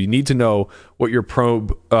categories. So you need to know what your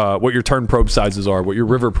turn probe sizes are, what your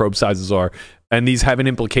river probe sizes are, and these have an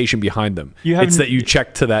implication behind them. It's that you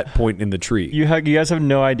check to that point in the tree. You guys have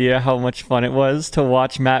no idea how much fun it was to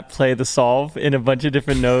watch Matt play the solve in a bunch of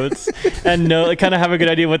different nodes and kind of have a good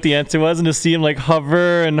idea what the answer was, and to see him like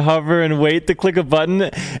hover and wait to click a button.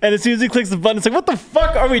 And as soon as he clicks the button, it's like, what the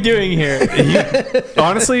fuck are we doing here?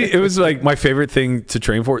 Honestly, it was like my favorite thing to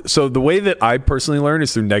train for. So the way that I personally learn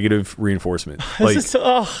is through negative reinforcement. Like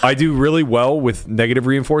I do really well with negative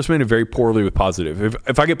reinforcement and very poorly with positive.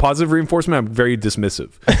 If I get positive reinforcement, I'm very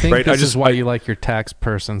dismissive. I think right? this is why you like your tax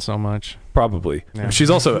person so much. Probably. Yeah. She's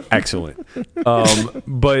also excellent.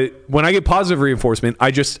 But when I get positive reinforcement,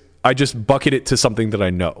 I just bucket it to something that I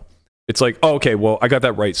know. It's like, oh, okay, well, I got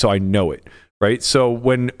that right, so I know it. Right. So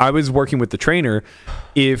when I was working with the trainer,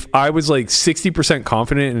 if I was like 60%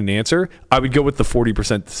 confident in an answer, I would go with the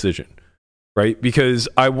 40% decision. Right. Because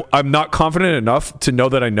I'm not confident enough to know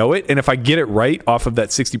that I know it. And if I get it right off of that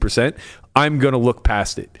 60%, I'm going to look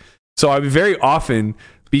past it. So I would very often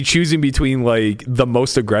be choosing between like the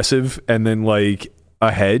most aggressive and then like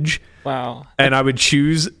a hedge. Wow. And I would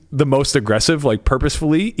choose the most aggressive, like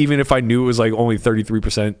purposefully, even if I knew it was like only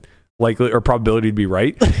 33% likely or probability to be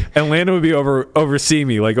right. And Landon would be overseeing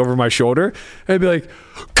me, like over my shoulder. And I'd be like,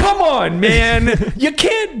 come on, man, you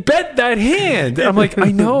can't bet that hand. And I'm like,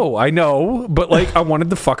 I know, but like I wanted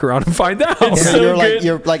to fuck around and find out. So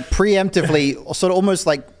you're like preemptively sort of almost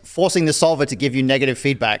like forcing the solver to give you negative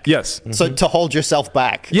feedback. Yes. So to hold yourself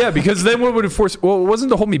back. Yeah, because then what would it force? Well, it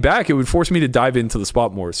wasn't to hold me back. It would force me to dive into the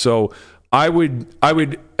spot more. So I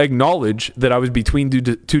would acknowledge that I was between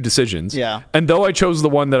two decisions. Yeah. And though I chose the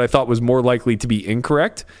one that I thought was more likely to be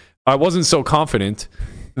incorrect, I wasn't so confident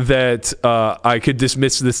that I could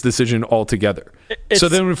dismiss this decision altogether. So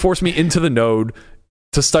then it would force me into the node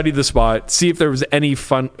to study the spot, see if there was any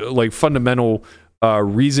fundamental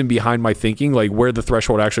reason behind my thinking, like where the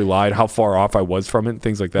threshold actually lied, how far off I was from it,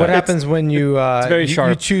 things like that. What happens when you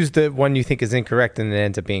you choose the one you think is incorrect and it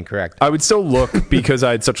ends up being correct? I would still look because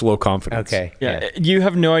I had such low confidence. Okay. Yeah. You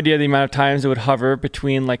have no idea the amount of times it would hover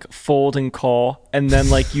between like fold and call, and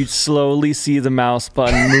then like you'd slowly see the mouse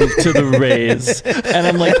button move to the raise. And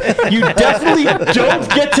I'm like, you definitely don't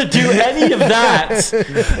get to do any of that.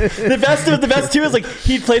 The best too is like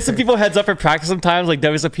he'd play some people heads up for practice sometimes, like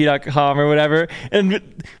WSOP.com or whatever.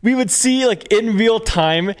 And we would see like in real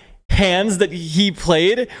time hands that he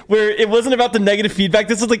played where it wasn't about the negative feedback.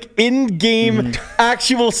 This is like in-game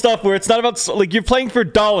actual stuff where it's not about like you're playing for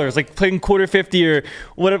dollars, like playing quarter 50 or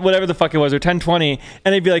whatever the fuck it was, or 10-20,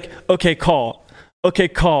 and they'd be like, okay, call.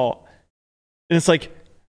 And it's like,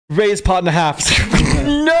 raise pot and a half.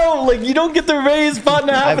 No, like you don't get the raise pot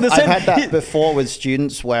and a half. I've had that before with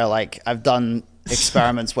students where like I've done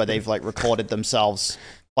experiments where they've like recorded themselves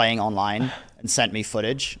playing online and sent me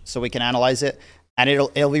footage so we can analyze it. And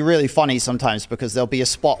it'll be really funny sometimes because there'll be a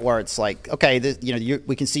spot where it's like, okay,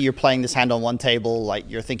 we can see you're playing this hand on one table, like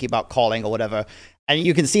you're thinking about calling or whatever. and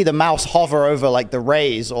you can see the mouse hover over like the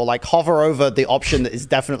raise or like hover over the option that is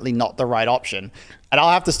definitely not the right option. And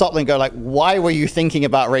I'll have to stop and go like, why were you thinking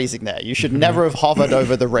about raising there? You should never have hovered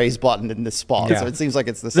over the raise button in this spot. Yeah. So it seems like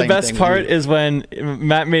it's the same thing. The best part is when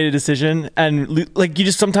Matt made a decision and like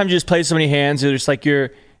sometimes you just play so many hands, you're just like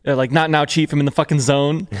like not now cheat from in the fucking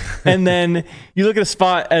zone. And then you look at a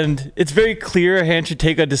spot and it's very clear a hand should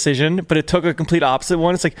take a decision, but it took a complete opposite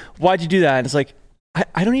one. It's like, why'd you do that? And it's like,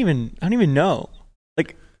 I don't even know.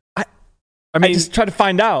 Like I mean, I just try to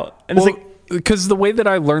find out. And it's like, because the way that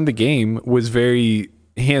I learned the game was very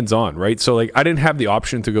hands-on, right? So like I didn't have the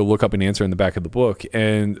option to go look up an answer in the back of the book.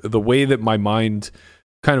 And the way that my mind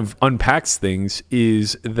kind of unpacks things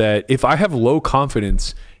is that if I have low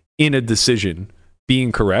confidence in a decision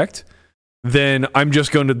being correct, then I'm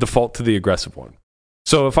just going to default to the aggressive one.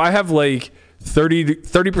 So if I have like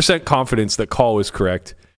 30% confidence that call is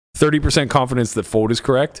correct, 30% confidence that fold is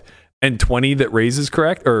correct, and 20 that raise is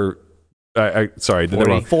correct, or sorry, did that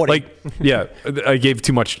wrong. 40. Like, yeah, I gave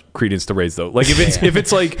too much credence to raise though. Like if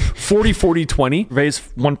it's like 40, 40, 20, raise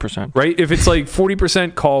 1%, right? If it's like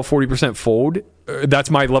 40% call, 40% fold, that's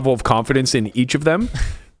my level of confidence in each of them.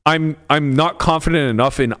 I'm not confident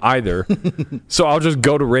enough in either, so I'll just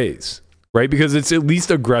go to raise, right? Because it's at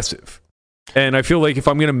least aggressive, and I feel like if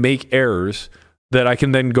I'm gonna make errors that I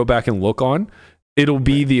can then go back and look on, it'll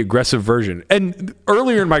be the aggressive version. And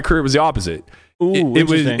earlier in my career, it was the opposite. Ooh,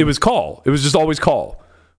 it was call. It was just always call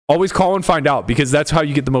and find out, because that's how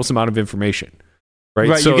you get the most amount of information, right?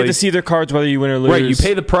 Right, so you get to see their cards whether you win or lose. Right, you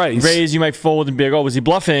pay the price. Raise, you might fold and be like, oh, was he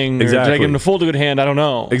bluffing? Exactly. Or did I give him to fold a good hand? I don't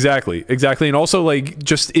know. Exactly. And also like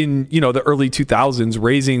just in the early 2000s,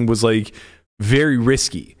 raising was like very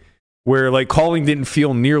risky, where like calling didn't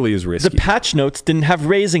feel nearly as risky. The patch notes didn't have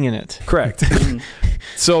raising in it. Correct.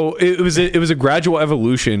 So it was a gradual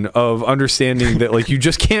evolution of understanding that like you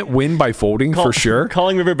just can't win by folding for sure.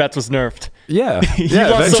 Calling river bets was nerfed. Yeah. You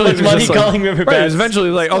lost so much money calling river bets. Right, it was eventually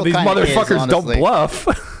like, oh, these motherfuckers don't bluff.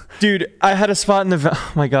 Dude, I had a spot in the...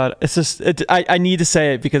 Oh my God. It's just... I need to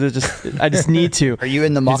say it because I just need to. Are you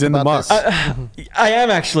in the muck? He's in the muck. I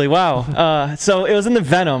am actually. Wow. So it was in the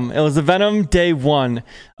Venom. It was the Venom day 1.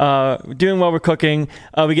 Doing well, we're cooking.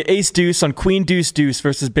 We get ace deuce on queen deuce deuce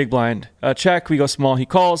versus big blind. Check. We go small. He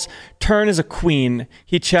calls. Turn is a queen.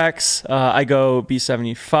 He checks. I go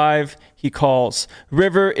b75. He calls.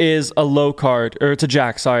 River is a low card, or it's a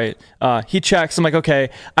jack, sorry. He checks. I'm like,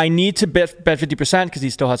 okay, I need to bet 50% because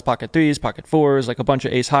he still has pocket threes, pocket fours, like a bunch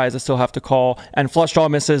of ace highs I still have to call. And flush draw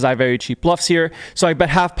misses, I have very cheap bluffs here. So I bet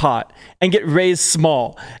half pot and get raised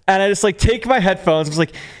small. And I just like take my headphones. I was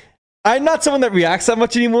like, I'm not someone that reacts that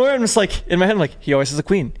much anymore. I'm just like, in my head, I'm like, he always has a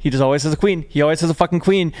queen. He just always has a queen. He always has a fucking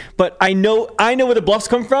queen. But I know where the bluffs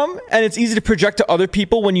come from, and it's easy to project to other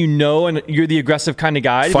people when you know and you're the aggressive kind of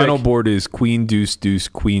guy. Final board is queen, deuce, deuce,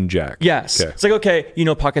 queen, jack. Yes. Okay. It's like,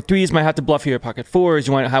 okay, pocket threes might have to bluff here, pocket fours.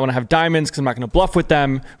 I want to have diamonds because I'm not going to bluff with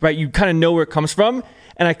them, right? You kind of know where it comes from.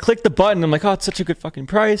 And I click the button. I'm like, oh, it's such a good fucking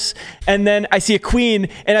price. And then I see a queen,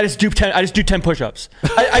 and I just do 10 push-ups.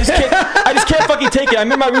 I just can't fucking take it.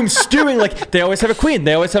 I'm in my room stewing like they always have a queen.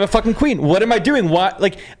 They always have a fucking queen. What am I doing? Why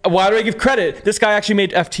do I give credit? This guy actually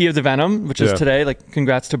made FT of the Venom, which is today. Like,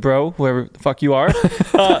 congrats to bro, whoever the fuck you are.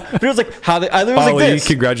 But it was like I literally was like this.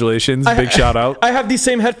 Congratulations, big shout out. I have these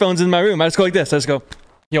same headphones in my room. I just go like this. I just go,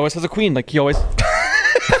 he always has a queen. Like he always.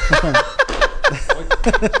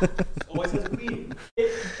 Always has a queen.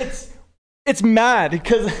 It's mad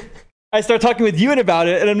because I start talking with Ewan about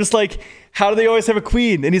it, and I'm just like, how do they always have a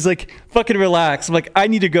queen? And he's like, fucking relax. I'm like, I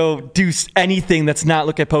need to go do anything that's not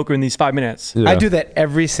look at poker in these 5 minutes. Yeah. I do that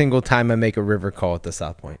every single time I make a river call at the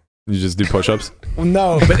South Point. You just do push-ups? Well,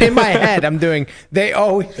 no, but in my head, I'm doing, they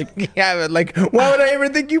always have it. Like, why would I ever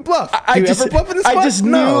think you bluff? Do you ever bluff in this spot? I just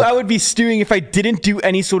knew I would be stewing if I didn't do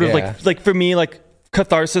any sort of like for me, like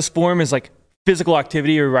catharsis form is like physical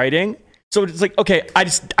activity or writing. So it's like, okay, I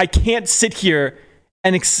can't sit here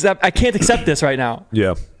and I can't accept this right now.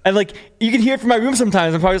 Yeah. And like, you can hear it from my room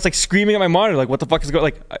sometimes. I'm probably just like screaming at my monitor, like, what the fuck is going,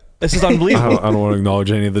 like, this is unbelievable. I don't want to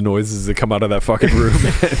acknowledge any of the noises that come out of that fucking room.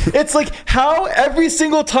 It's like how every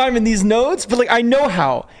single time in these nodes, but like, I know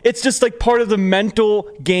how. It's just like part of the mental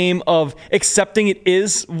game of accepting it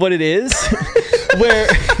is what it is, where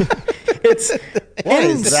it's, what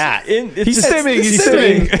is that? He's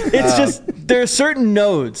stimming. It's just, there are certain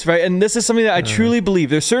nodes, right? And this is something that I truly believe.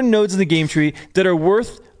 There's certain nodes in the game tree that are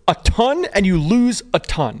worth a ton and you lose a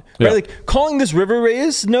ton, right? Yeah. Like calling this river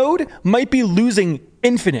raise node might be losing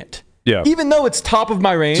infinite. Yeah. Even though it's top of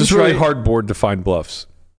my range. It's just really hard board to find bluffs.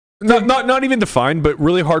 Not even defined, but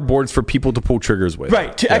really hard boards for people to pull triggers with.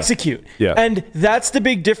 Right, to execute. Yeah. And that's the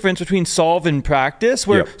big difference between solve and practice,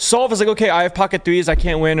 where solve is like, okay, I have pocket threes, I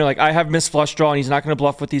can't win, or like I have missed flush draw and he's not going to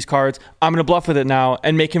bluff with these cards. I'm going to bluff with it now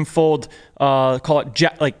and make him fold, call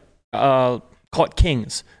it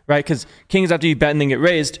kings, right? Because kings, after you bet and then get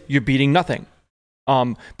raised, you're beating nothing.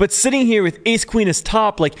 But sitting here with ace queen as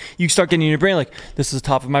top, like you start getting in your brain, like this is the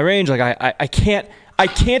top of my range. Like I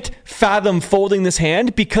can't fathom folding this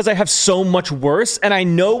hand because I have so much worse and I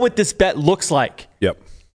know what this bet looks like. Yep.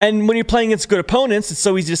 And when you're playing against good opponents, it's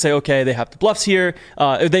so easy to say, okay, they have the bluffs here,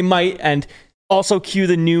 or they might, and also cue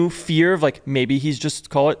the new fear of like maybe he's just,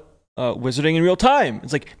 call it wizarding in real time.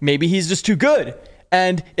 It's like maybe he's just too good.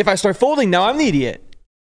 And if I start folding, now I'm the idiot.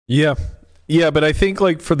 Yeah. Yeah, but I think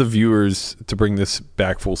like for the viewers, to bring this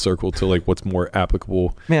back full circle to like what's more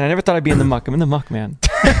applicable. Man, I never thought I'd be in the muck. I'm in the muck, man.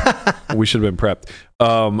 We should have been prepped.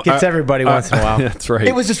 Gets everybody once in a while. That's right.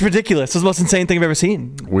 It was just ridiculous. It was the most insane thing I've ever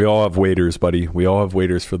seen. We all have waiters, buddy. We all have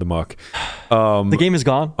waiters for the muck. The game is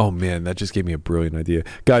gone. Oh man, that just gave me a brilliant idea.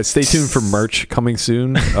 Guys, stay tuned for merch coming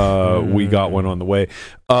soon. We got one on the way.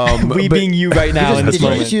 Being you right now in this Did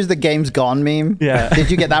moment. you just use the game's gone meme? Yeah.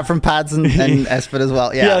 Did you get that from Pads and Esprit as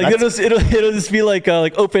well? Yeah. Like it'll just be like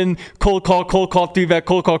open, cold call, 3-bet,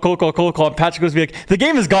 cold call. And Patrick goes be like, the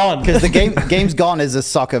game is gone. Because the game's gone is a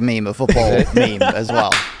soccer meme, a football meme as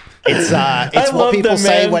well. It's what people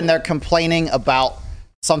say when they're complaining about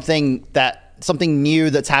something new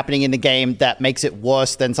that's happening in the game that makes it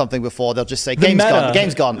worse than something before. They'll just say game's gone. The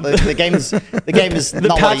game's gone. The game is the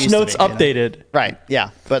not patch what it used notes to be, updated. You know? Right. Yeah.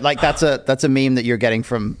 But like that's a meme that you're getting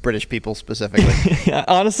from British people specifically. Yeah,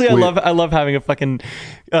 honestly, I love having a fucking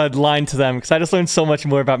line to them because I just learned so much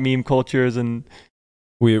more about meme cultures and.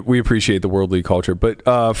 We appreciate the worldly culture, but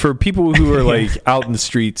for people who are like out in the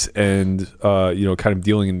streets and kind of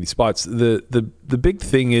dealing in these spots, the big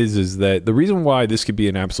thing is that the reason why this could be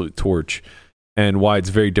an absolute torch and why it's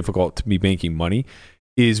very difficult to be making money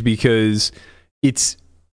is because it's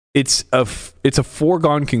a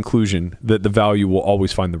foregone conclusion that the value will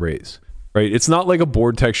always find the raise, right? It's not like a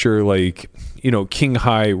board texture like king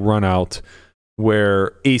high run out,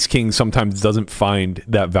 where ace king sometimes doesn't find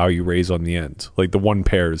that value raise on the end. Like the one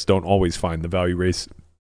pairs don't always find the value raise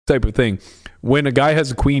type of thing. When a guy has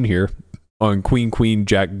a queen here on queen,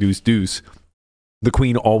 jack, deuce, the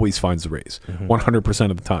queen always finds the raise 100%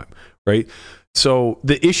 of the time, right? So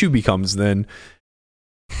the issue becomes then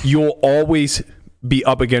you'll always be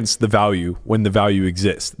up against the value when the value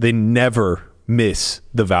exists. They never miss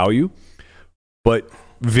the value, but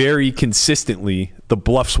very consistently the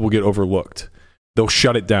bluffs will get overlooked. They'll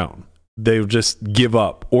shut it down. They'll just give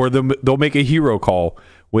up. Or they'll make a hero call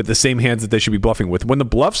with the same hands that they should be bluffing with. When the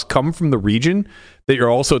bluffs come from the region that you're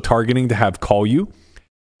also targeting to have call you,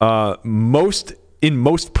 in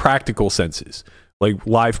most practical senses, like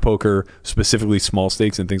live poker, specifically small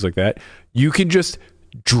stakes and things like that, you can just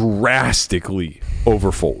drastically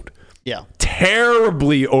overfold. Yeah.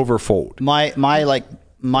 Terribly overfold.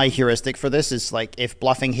 My heuristic for this is like if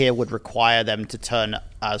bluffing here would require them to turn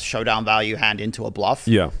a showdown value hand into a bluff.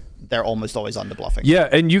 Yeah. They're almost always under bluffing. Yeah,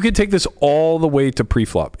 and you can take this all the way to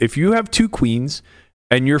pre-flop. If you have two queens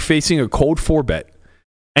and you're facing a cold 4-bet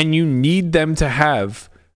and you need them to have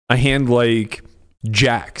a hand like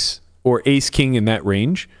jacks or ace king in that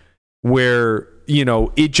range where,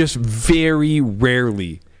 it just very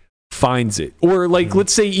rarely finds it. Or like,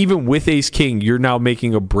 let's say even with ace king, you're now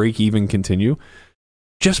making a break even continue.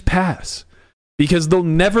 Just pass, because they'll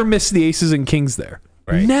never miss the aces and kings there.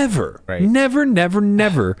 Right. Never, right.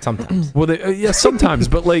 Never. Sometimes. Well, sometimes,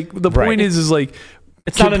 but like the point is like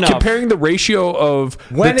it's not enough. Comparing the ratio of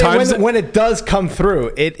when it does come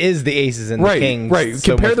through, it is the aces and the kings. Right.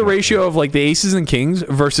 So compare the ratio of like the aces and kings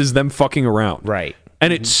versus them fucking around. Right.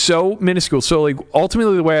 And it's so minuscule. So like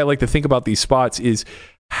ultimately, the way I like to think about these spots is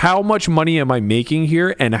how much money am I making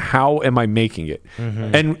here, and how am I making it,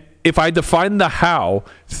 and if I define the how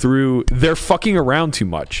through they're fucking around too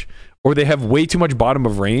much or they have way too much bottom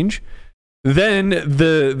of range, then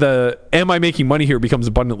the am I making money here becomes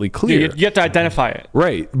abundantly clear. You have to identify it.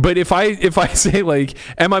 Right. But if I say like,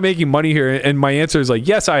 am I making money here? And my answer is like,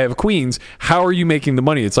 yes, I have queens. How are you making the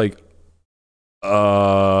money? It's like,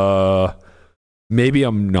 maybe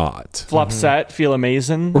I'm not. Flop set, feel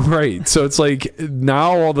amazing. Right. So it's like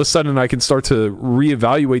now all of a sudden I can start to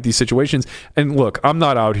reevaluate these situations. And look, I'm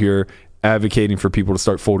not out here advocating for people to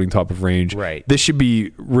start folding top of range. Right. This should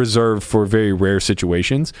be reserved for very rare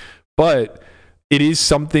situations. But it is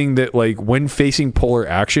something that like when facing polar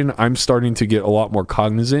action, I'm starting to get a lot more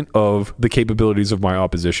cognizant of the capabilities of my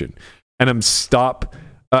opposition. And I'm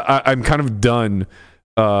kind of done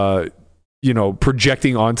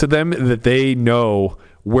projecting onto them that they know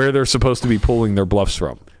where they're supposed to be pulling their bluffs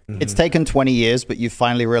from. It's taken 20 years, but you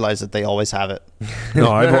finally realize that they always have it.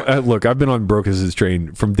 No, I've been on Brocus's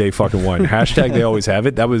train from day fucking one. Hashtag they always have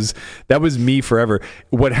it. That was me forever.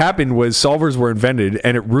 What happened was solvers were invented,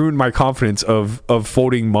 and it ruined my confidence of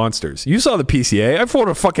folding monsters. You saw the PCA. I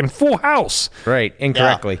folded a fucking full house. Right,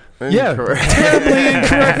 incorrectly. Yeah, terribly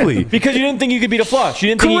incorrectly. Because you didn't think you could beat a flush. You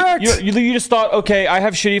didn't Correct. think you just thought, okay, I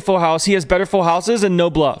have shitty full house. He has better full houses and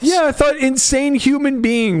no bluffs. Yeah, I thought insane human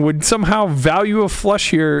being would somehow value a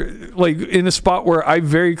flush here, like in a spot where I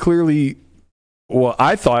very clearly,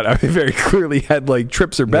 I thought I very clearly had like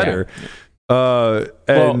trips or better. Well,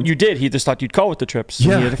 you did. He just thought you'd call with the trips. So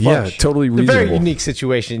he had a Yeah, flush. totally It's a reasonable. very unique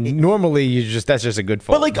situation. Normally, that's just a good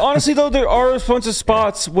fold. But like honestly though, there are a bunch of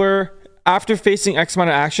spots where after facing X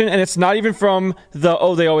amount of action, and it's not even from the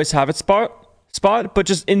they always have it spot, but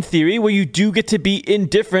just in theory, where you do get to be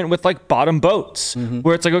indifferent with like bottom boats,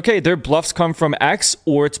 where it's like, okay, their bluffs come from X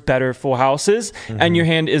or it's better full houses, and your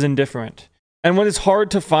hand is indifferent. And when it's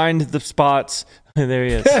hard to find the spots, there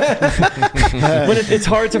he is. When it's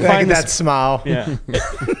hard to find that smile. Yeah.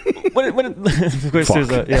 Of course, there's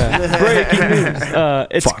breaking news.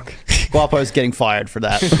 It's Fuck. Guapo's getting fired for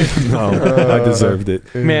that. No, I deserved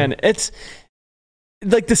it. Man, it's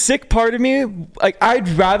like the sick part of me. Like, I'd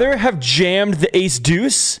rather have jammed the ace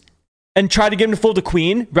deuce and tried to get him to fold a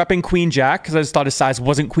queen, repping queen jack, because I just thought his size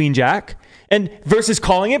wasn't queen jack, and versus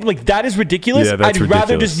calling it. Like, that is ridiculous. Yeah, that's I'd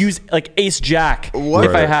rather ridiculous. just use like ace jack What?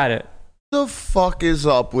 if I had it. The fuck is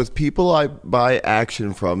up with people I buy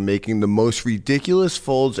action from making the most ridiculous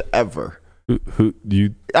folds ever? Who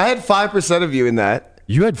you? I had 5% of you in that.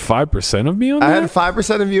 You had 5% of me on I that? had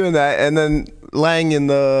 5% of you in that, and then Lang in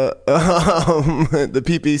the the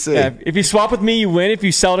PPC. Yeah, if you swap with me, you win. If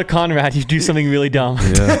you sell to Conrad, you do something really dumb.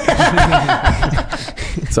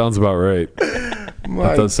 Sounds about right.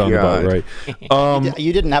 That does sound about right.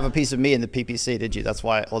 You didn't have a piece of me in the PPC, did you? That's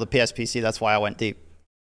why, or the PSPC. That's why I went deep.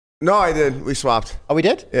 No, I did. We swapped. Oh, we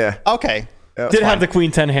did? Yeah. Okay. Did have the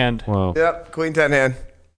queen 10 hand. Wow. Yep. Queen 10 hand.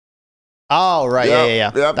 Oh, right. Yep, Yeah.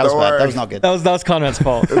 yep, That was don't bad. worry. That was not good. That was Conrad's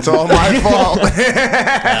fault. It's all my fault.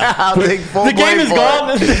 I'll take full The game blame is for gone.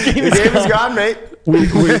 it. The game The game is is gone, mate.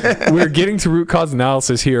 We're getting to root cause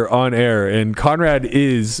analysis here on air, and Conrad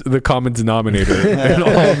is the common denominator in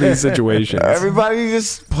all of these situations. Everybody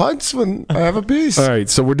just punts when I have a piece. All right,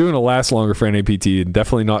 so we're doing a last longer for NAPT and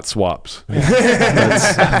definitely not swaps.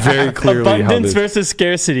 That's very clearly how Abundance this. versus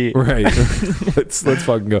scarcity. Right. let's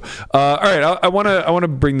fucking go. All right, I want to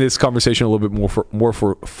bring this conversation a little bit more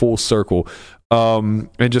for full circle. And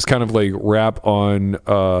just kind of like wrap on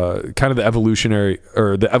kind of the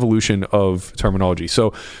evolution of terminology.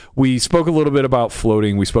 So we spoke a little bit about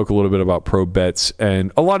floating. We spoke a little bit about probe bets,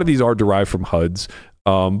 and a lot of these are derived from HUDs.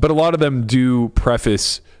 But a lot of them do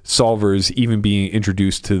preface solvers even being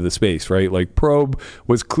introduced to the space, right? Like probe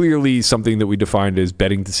was clearly something that we defined as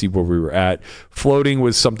betting to see where we were at. Floating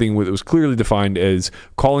was something that was clearly defined as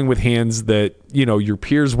calling with hands that, your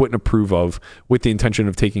peers wouldn't approve of with the intention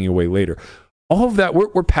of taking away later. All of that,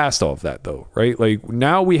 we're past all of that though, right? Like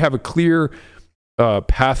now we have a clear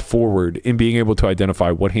path forward in being able to identify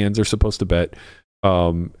what hands are supposed to bet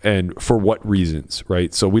and for what reasons,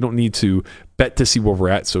 right? So we don't need to bet to see where we're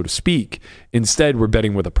at, so to speak. Instead, we're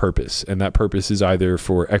betting with a purpose, and that purpose is either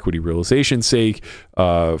for equity realization's sake,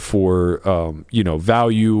 for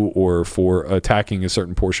value, or for attacking a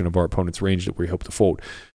certain portion of our opponent's range that we hope to fold.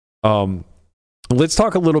 Let's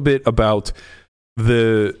talk a little bit about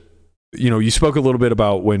you spoke a little bit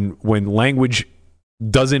about when language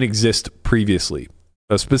doesn't exist previously,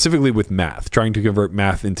 specifically with math, trying to convert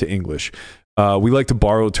math into English. We like to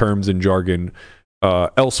borrow terms and jargon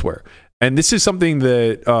elsewhere. And this is something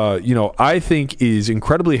that, I think is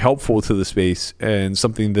incredibly helpful to the space, and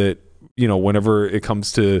something that, whenever it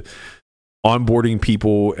comes to onboarding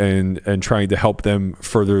people and trying to help them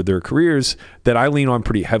further their careers, that I lean on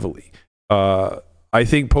pretty heavily. I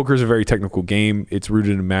think poker is a very technical game. It's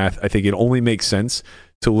rooted in math. I think it only makes sense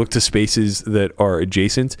to look to spaces that are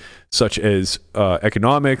adjacent, such as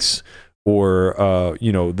economics or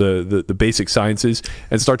the basic sciences,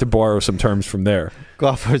 and start to borrow some terms from there.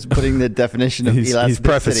 Guapo's putting the definition of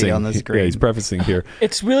elasticity on the screen. Yeah, he's prefacing here.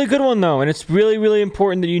 It's a really good one though, and it's really, really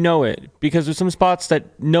important that you know it, because there's some spots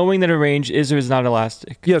that knowing that a range is or is not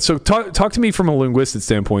elastic. Yeah, so talk to me from a linguistic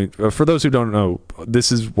standpoint. For those who don't know,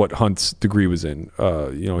 this is what Hunt's degree was in.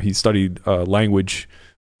 He studied language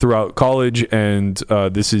throughout college, and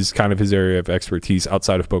this is kind of his area of expertise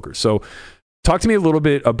outside of poker. So talk to me a little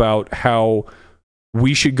bit about how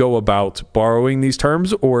we should go about borrowing these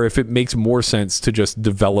terms, or if it makes more sense to just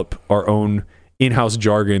develop our own in-house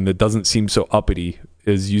jargon that doesn't seem so uppity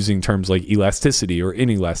as using terms like elasticity or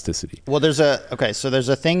inelasticity. Well, there's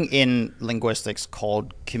a thing in linguistics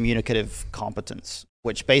called communicative competence,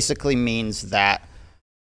 which basically means that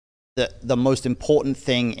the most important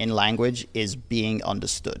thing in language is being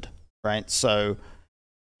understood, right? So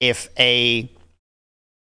if the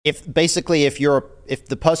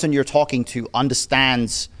person you're talking to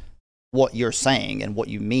understands what you're saying and what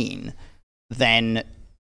you mean, then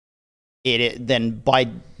by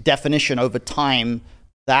definition over time,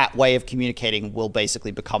 that way of communicating will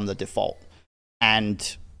basically become the default.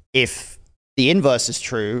 And if the inverse is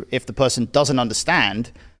true, if the person doesn't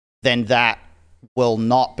understand, then that will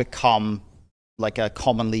not become like a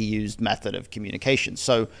commonly used method of communication.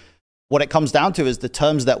 So what it comes down to is the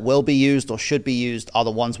terms that will be used or should be used are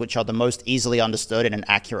the ones which are the most easily understood in an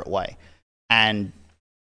accurate way. And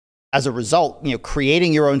as a result,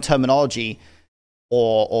 creating your own terminology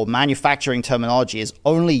or manufacturing terminology is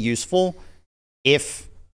only useful if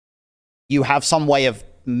you have some way of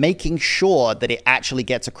making sure that it actually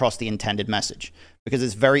gets across the intended message, because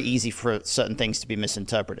it's very easy for certain things to be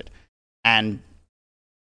misinterpreted. And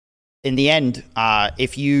in the end,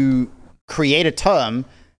 if you create a term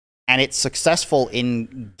and it's successful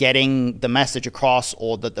in getting the message across,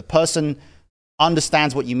 or that the person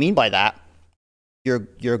understands what you mean by that,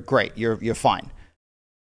 you're great, you're fine.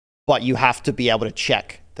 But you have to be able to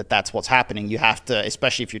check that that's what's happening. You have to,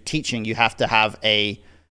 especially if you're teaching, you have to have a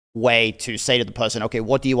way to say to the person, okay,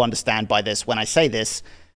 what do you understand by this when I say this?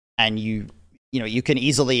 And you can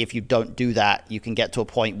easily, if you don't do that, you can get to a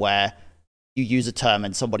point where you use a term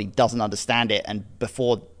and somebody doesn't understand it, and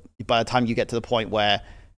by the time you get to the point where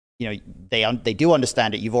they do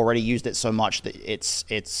understand it, you've already used it so much that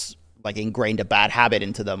it's like ingrained a bad habit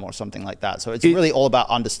into them or something like that. So it's really all about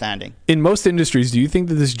understanding. In most industries, do you think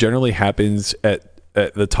that this generally happens at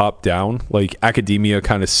the top down? Like academia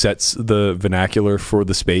kind of sets the vernacular for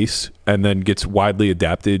the space and then gets widely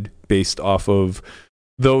adapted based off of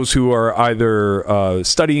those who are either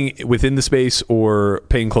studying within the space or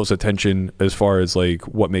paying close attention as far as like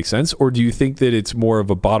what makes sense? Or do you think that it's more of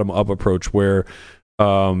a bottom-up approach where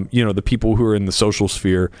the people who are in the social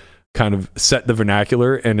sphere kind of set the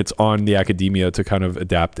vernacular and it's on the academia to kind of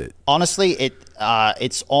adapt it? Honestly,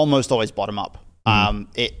 it's almost always bottom up.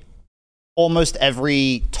 Almost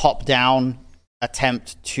every top-down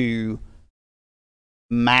attempt to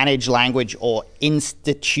manage language or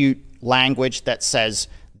institute language that says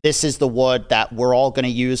this is the word that we're all going to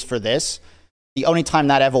use for this, the only time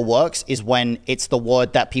that ever works is when it's the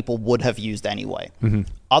word that people would have used anyway.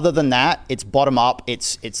 Other than that, it's bottom up.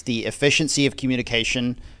 It's the efficiency of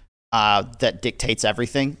communication that dictates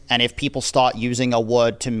everything. And if people start using a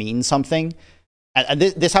word to mean something, and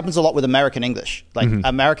this happens a lot with American English. Like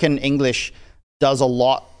American English does a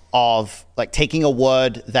lot of like taking a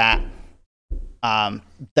word that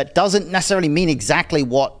doesn't necessarily mean exactly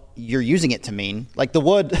what you're using it to mean. Like the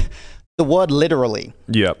word literally.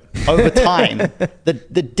 Yep. Over time,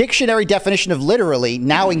 the dictionary definition of literally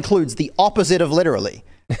now includes the opposite of literally.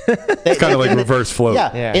 It's kind of like reverse flow.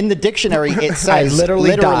 Yeah. In the dictionary, it says I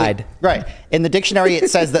literally died. Right. In the dictionary, it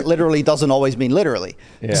says that literally doesn't always mean literally.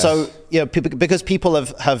 Yeah. So, because people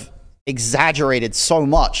have exaggerated so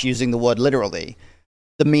much using the word literally,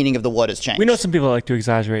 the meaning of the word has changed. We know some people like to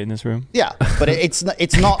exaggerate in this room. Yeah, but it's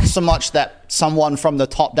not so much that someone from the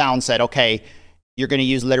top down said, okay, you're going to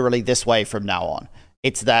use literally this way from now on.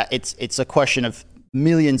 It's that it's a question of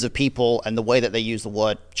millions of people and the way that they use the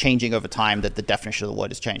word changing over time, that the definition of the word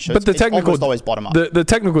has changed. So but it's almost always bottom up. The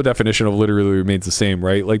technical definition of literally remains the same,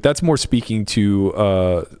 right? Like that's more speaking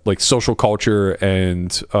to like social culture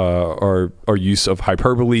and our use of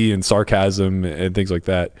hyperbole and sarcasm and things like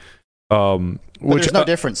that. But there's no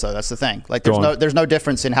difference though. That's the thing. Like there's no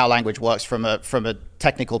difference in how language works from a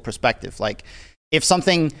technical perspective. Like if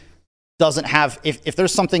something doesn't have, if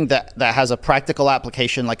there's something that has a practical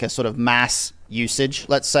application, like a sort of mass usage,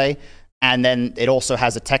 let's say, and then it also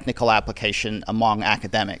has a technical application among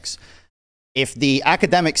academics. If the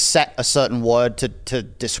academics set a certain word to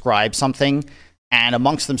describe something, and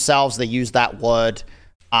amongst themselves they use that word,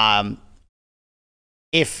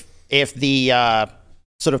 if the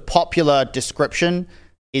sort of popular description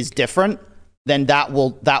is different, then that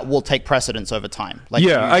will take precedence over time. Like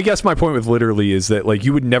I guess my point with literally is that like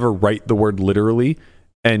you would never write the word literally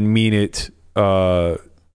and mean it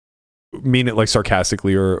like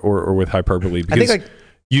sarcastically or with hyperbole, because I think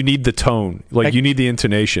you need the tone, like you need the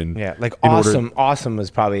intonation. Yeah, like awesome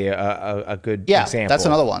is probably a good example. That's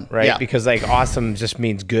another one, right? Yeah. Because like awesome just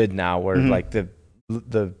means good now, where like the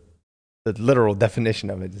literal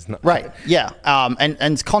definition of it is not right. Yeah,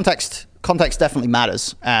 and context context definitely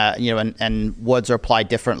matters. And words are applied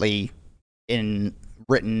differently in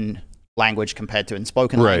written language compared to in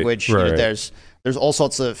spoken language. There's all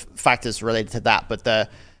sorts of factors related to that, but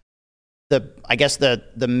I guess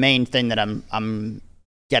the main thing that I'm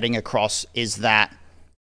getting across is that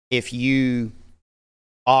if you're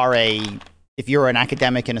an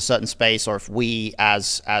academic in a certain space, or if we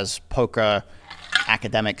as poker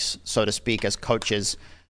academics, so to speak, as coaches,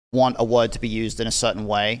 want a word to be used in a certain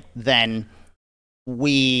way, then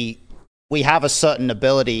we have a certain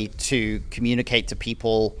ability to communicate to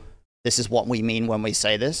people, this is what we mean when we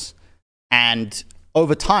say this. And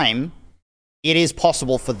over time, it is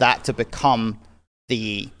possible for that to become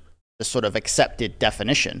the sort of accepted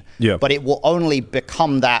definition. Yeah. But it will only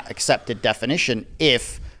become that accepted definition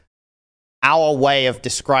if our way of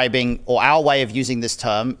describing or our way of using this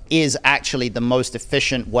term is actually the most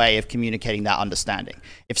efficient way of communicating that understanding.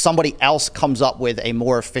 If somebody else comes up with a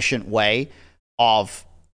more efficient way of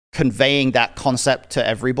conveying that concept to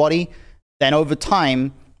everybody, then over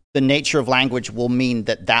time, the nature of language will mean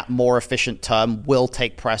that more efficient term will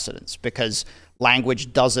take precedence, because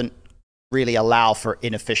language doesn't really allow for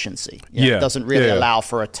inefficiency. It doesn't really allow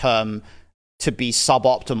for a term to be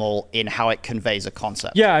suboptimal in how it conveys a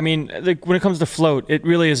concept. Yeah, I mean, like when it comes to float, it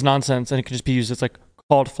really is nonsense, and it can just be used as like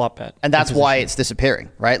called flop bet. And that's why it's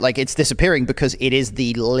disappearing, right? Like it's disappearing because it is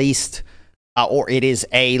the least, or it is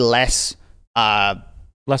a lesser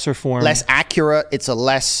form, less accurate. It's a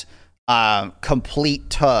less complete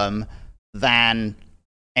term than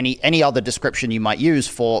any other description you might use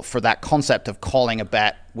for that concept of calling a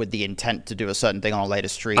bet with the intent to do a certain thing on a later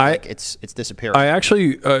street. It's disappearing. I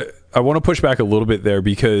actually I want to push back a little bit there,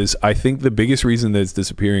 because I think the biggest reason that it's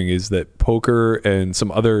disappearing is that poker and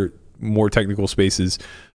some other more technical spaces,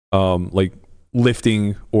 like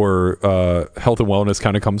lifting or health and wellness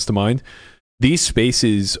kind of comes to mind. These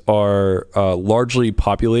spaces are largely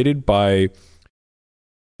populated by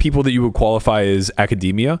people that you would qualify as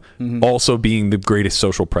academia, also being the greatest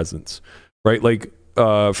social presence, right? Like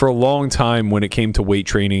for a long time when it came to weight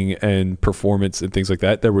training and performance and things like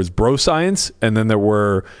that, there was bro science and then there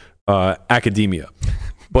were academia.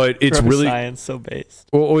 But it's bro really science so based.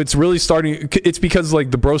 Well, it's really starting. It's because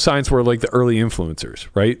like the bro science were like the early influencers,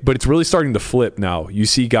 right? But it's really starting to flip now. You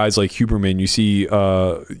see guys like Huberman, you see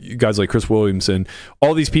guys like Chris Williams, and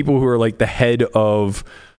all these people who are like the head of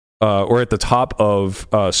or at the top of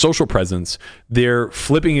social presence. They're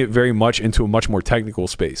flipping it very much into a much more technical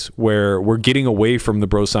space where we're getting away from the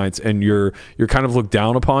bro science, and you're kind of looked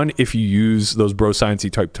down upon if you use those bro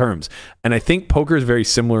sciencey type terms. And I think poker is very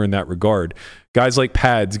similar in that regard. Guys like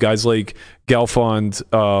Pads, guys like Galfond,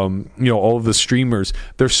 all of the streamers,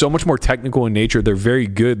 they're so much more technical in nature. They're very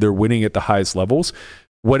good. They're winning at the highest levels.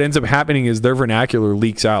 What ends up happening is their vernacular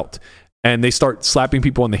leaks out, and they start slapping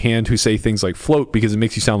people on the hand who say things like float because it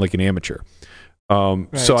makes you sound like an amateur. Right.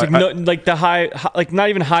 So like the high, like not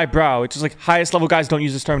even high brow. It's just like highest level guys don't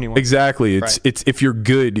use this term anymore. Exactly. It's if you're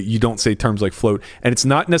good, you don't say terms like float, and it's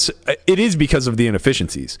not necessarily. It is because of the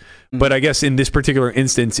inefficiencies, but I guess in this particular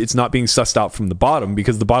instance, it's not being sussed out from the bottom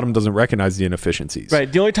because the bottom doesn't recognize the inefficiencies.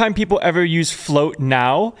 Right. The only time people ever use float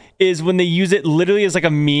now is when they use it literally as like a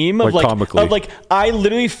meme of like I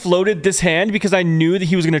literally floated this hand because I knew that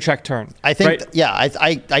he was going to check turn. I think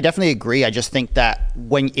I definitely agree. I just think that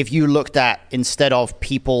if you looked at instead of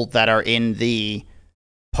people that are in the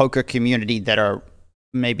poker community that are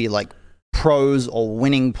maybe like pros or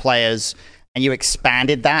winning players, and you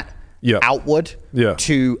expanded that outward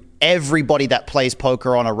to everybody that plays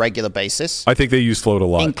poker on a regular basis. I think they use float a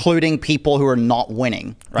lot, including people who are not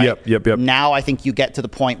winning. Right? Yep. Now I think you get to the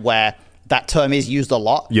point where that term is used a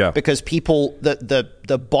lot. Because people,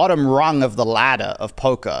 the bottom rung of the ladder of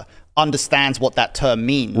poker understands what that term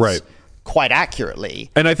means. Right. Quite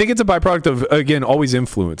accurately. And I think it's a byproduct of, again, always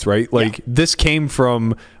influence, right? Like this came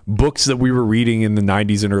from books that we were reading in the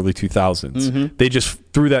 90s and early 2000s. They just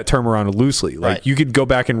threw that term around loosely. Like you could go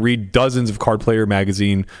back and read dozens of Card Player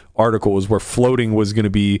magazine articles where floating was going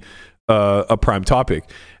to be a prime topic.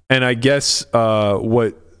 And I guess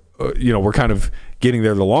we're kind of getting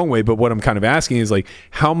there the long way, but what I'm kind of asking is like,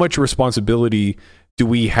 how much responsibility do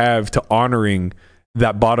we have to honoring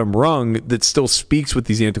that bottom rung that still speaks with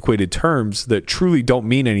these antiquated terms that truly don't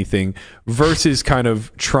mean anything, versus kind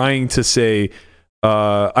of trying to say,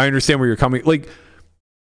 I understand where you're coming. Like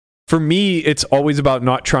for me, it's always about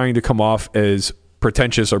not trying to come off as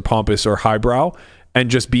pretentious or pompous or highbrow, and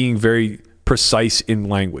just being very precise in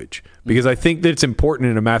language, because I think that it's important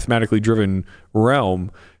in a mathematically driven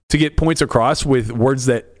realm to get points across with words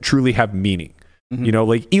that truly have meaning.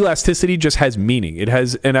 Like elasticity just has meaning. It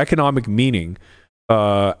has an economic meaning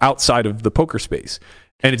outside of the poker space.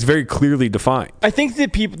 and it's very clearly defined. I think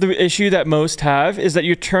the issue that most have is that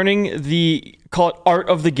you're turning the, call it, art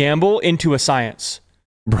of the gamble into a science.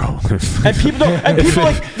 Bro, and people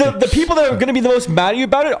like the people that are going to be the most mad at you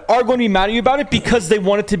about it are going to be mad at you about it because they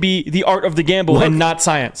want it to be the art of the gamble and not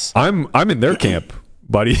science. I'm in their camp,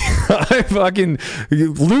 buddy. I fucking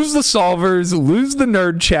lose the solvers, lose the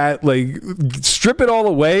nerd chat, like strip it all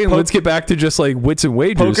away, and let's get back to just like wits and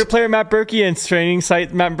wagers. Poker player Matt Berkey and training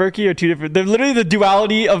site Matt Berkey are two different. They're literally the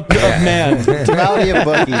duality of man. Duality of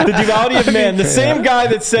Berkey. The duality of man. The same guy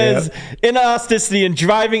that says inelasticity and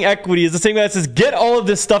driving equity is the same guy that says get all of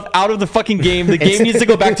this stuff out of the fucking game. The game needs to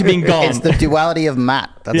go back to being gone. It's the duality of Matt.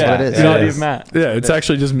 That's what it is. Duality of Matt. Yeah, it's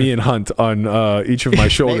actually just me and Hunt on each of my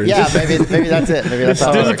shoulders. Maybe that's it. Maybe that's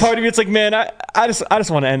how There's it a part of me. It's like, man, I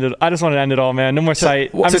just want to end it. I just want to end it all, man. No more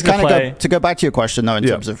site. I'm just gonna play. To go back to your question though, in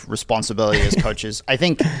terms of responsibility as coaches, I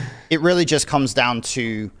think it really just comes down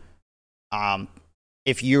to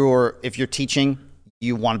if you're teaching,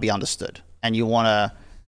 you want to be understood and you want to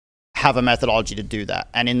have a methodology to do that.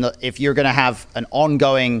 And if you're going to have an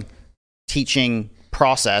ongoing teaching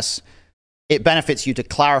process, it benefits you to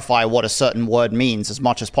clarify what a certain word means as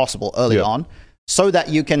much as possible early on, so that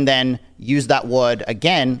you can then use that word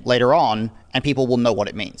again later on and people will know what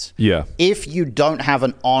it means. Yeah. If you don't have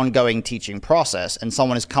an ongoing teaching process and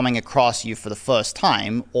someone is coming across you for the first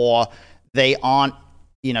time, or they aren't,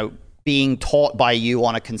 being taught by you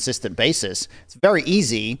on a consistent basis, it's very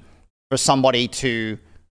easy for somebody to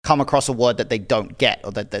come across a word that they don't get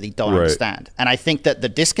or that they don't understand. And I think that the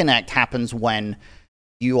disconnect happens when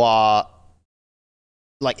you are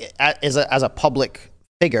like, as a public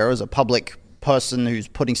figure, as a public person who's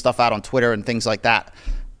putting stuff out on Twitter and things like that,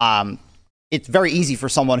 it's very easy for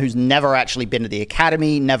someone who's never actually been to the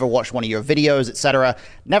academy, never watched one of your videos, etc.,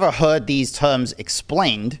 never heard these terms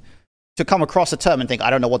explained, to come across a term and think, I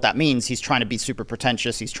don't know what that means. He's trying to be super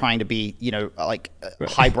pretentious. He's trying to be,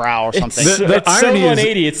 highbrow or something. It's so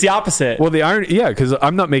 180. It's the opposite. Well, the irony, because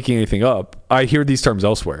I'm not making anything up. I hear these terms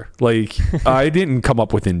elsewhere. Like, I didn't come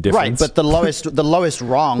up with indifference. Right, but the lowest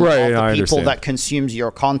rung of the people that consumes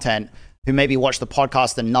your content, who maybe watch the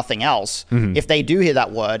podcast and nothing else, if they do hear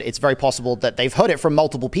that word, it's very possible that they've heard it from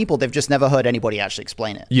multiple people. They've just never heard anybody actually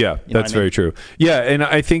explain it. Yeah, that's very true. Yeah, and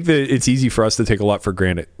I think that it's easy for us to take a lot for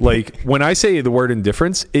granted. Like, when I say the word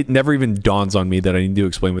indifference, it never even dawns on me that I need to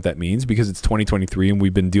explain what that means, because it's 2023 and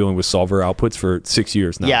we've been dealing with solver outputs for 6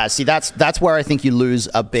 years now. Yeah, see, that's where I think you lose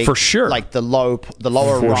a big, for sure, like the lower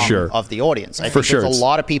rung of the audience. I think there's a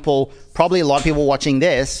lot of people, probably a lot of people watching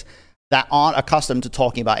this, that aren't accustomed to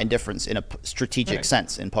talking about indifference in a strategic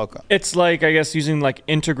sense in poker. It's like, I guess, using like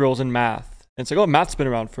integrals in math. It's like, math's been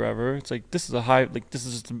around forever. It's like, this is a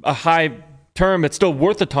high term that's still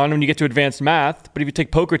worth a ton when you get to advanced math. But if you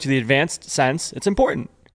take poker to the advanced sense, it's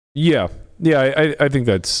important. Yeah, I think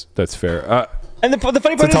that's fair. And the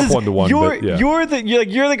funny part is you're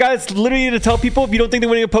the guy that's literally going to tell people, if you don't think they're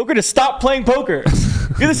winning at poker, to stop playing poker.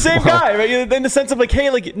 You're the same guy, right? You're in the sense of like,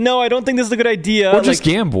 hey, like, no, I don't think this is a good idea. Or just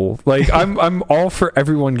gamble. Like, I'm all for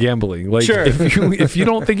everyone gambling. Like, sure. if you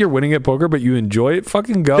don't think you're winning at poker but you enjoy it,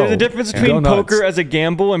 fucking go. There's a difference between poker as a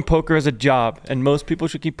gamble and poker as a job, and most people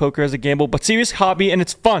should keep poker as a gamble, but serious hobby, and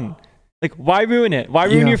it's fun. Like, why ruin it? Why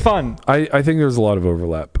ruin your fun? I think there's a lot of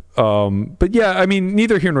overlap. But yeah, I mean,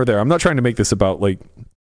 neither here nor there. I'm not trying to make this about like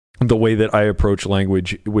the way that I approach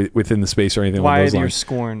language within the space or anything along those lines. Why you're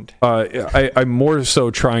scorned? I'm more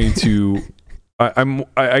so trying to.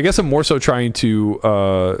 I guess I'm more so trying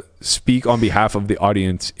to speak on behalf of the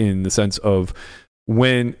audience, in the sense of,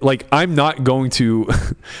 when, like, I'm not going to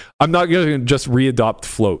just readopt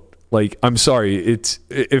float. Like, I'm sorry,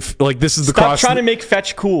 if like this is the cross. Stop trying to make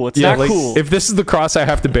fetch cool. It's not cool. If this is the cross I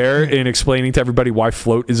have to bear in explaining to everybody why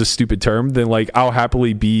float is a stupid term, then like I'll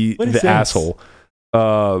happily be the asshole.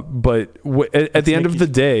 But at the end of the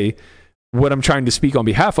day, what I'm trying to speak on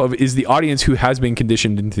behalf of is the audience who has been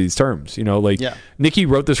conditioned into these terms. Nikki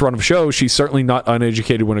wrote this run of shows. She's certainly not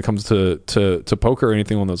uneducated when it comes to poker or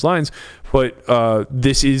anything along those lines. But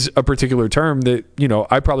this is a particular term that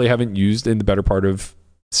I probably haven't used in the better part of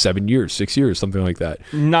 6 years, something like that.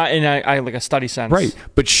 Not in like a study sense. Right.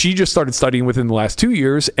 But she just started studying within the last 2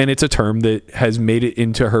 years, and it's a term that has made it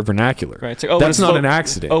into her vernacular. Right. It's like, that's not an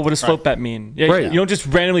accident. What does float bet mean? Yeah, right. You don't just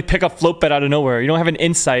randomly pick up float bet out of nowhere. You don't have an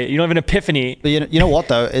insight. You don't have an epiphany. But you know what,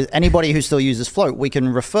 though? Anybody who still uses float, we can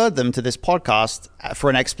refer them to this podcast for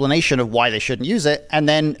an explanation of why they shouldn't use it, and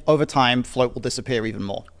then over time, float will disappear even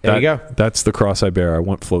more. There you go. That's the cross I bear. I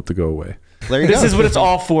want float to go away. This is what it's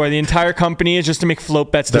all for. The entire company is just to make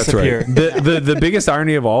float bets disappear. That's right. The biggest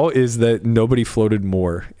irony of all is that nobody floated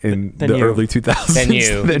more in the early 2000s than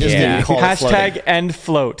you. Hashtag end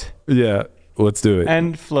float. Yeah. Let's do it.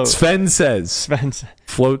 And float. Sven says.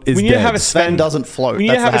 Float is we need dead. to have a Sven doesn't float. We need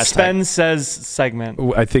That's to have the a hashtag. Sven says segment.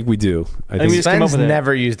 I think we do. I think we just come up Sven's with it.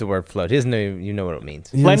 never used the word float. He doesn't know. You know what it means.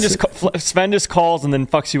 Sven just calls and then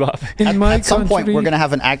fucks you up. At some point, we're going to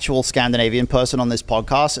have an actual Scandinavian person on this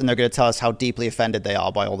podcast, and they're going to tell us how deeply offended they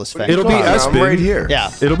are by all this Sven. It'll be I'm Espen. right here.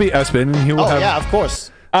 Yeah. It'll be Espen, and he will have. Yeah, of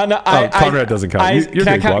course. Conrad doesn't count. You're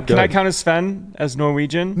big Wop. Can I count as Sven as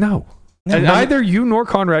Norwegian? No. Neither you nor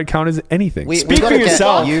Conrad count as anything. We Speak gotta for get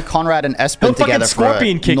yourself. You, Conrad, and He'll Espen fucking together for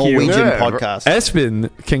scorpion a kick you. Norwegian Yeah. podcast.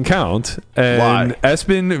 Espen can count, and Why?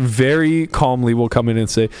 Espen very calmly will come in and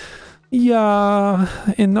say, "Yeah,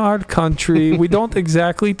 in our country, we don't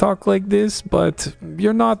exactly talk like this, but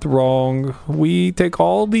you're not wrong. We take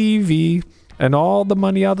all the EV and all the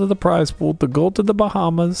money out of the prize pool to go to the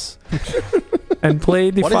Bahamas." And play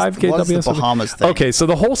the 5K what is WSL. the Bahamas thing? Okay, so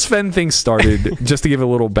the whole Sven thing started, just to give a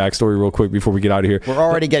little backstory real quick before we get out of here. We're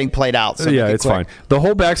already getting played out. So Yeah, make it it's quick. fine. The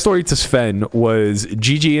whole backstory to Sven was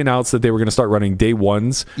GG announced that they were going to start running day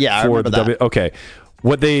ones Yeah, I for remember the that. Okay.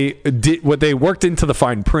 What they did, what they worked into the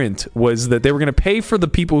fine print was that they were going to pay for the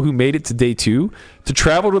people who made it to day 2 to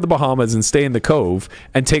travel to the Bahamas and stay in the Cove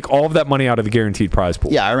and take all of that money out of the guaranteed prize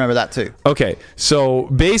pool. Yeah, I remember that too. Okay, so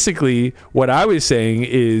basically what I was saying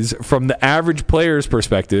is from the average player's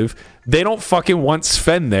perspective, they don't fucking want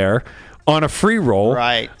Sven there on a free roll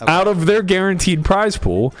Right, okay. out of their guaranteed prize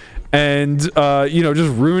pool and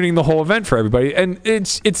just ruining the whole event for everybody. And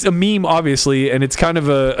it's a meme, obviously, and it's kind of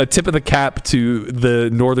a tip of the cap to the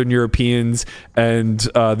Northern Europeans and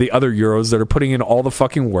the other Euros that are putting in all the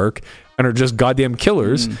fucking work and are just goddamn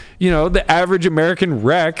killers. The average American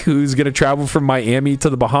rec who's going to travel from Miami to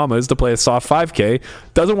the Bahamas to play a soft 5K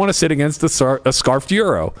doesn't want to sit against a scarfed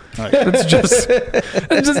Euro. Right. It's just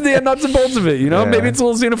the nuts and bolts of it. Maybe it's a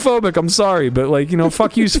little xenophobic. I'm sorry, but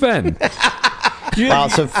fuck you, Sven. Wow,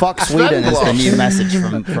 so fuck Sweden is the new message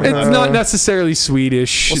from It's not necessarily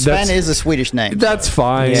Swedish. Well, Sven is a Swedish name. That's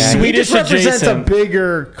fine. Yeah, Swedish he just represents adjacent. a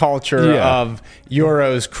bigger culture Yeah. of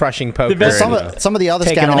Euros crushing poker. best- Some of the other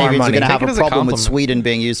Taking all our Scandinavians are money. going to Take have it a as a problem with compliment. Sweden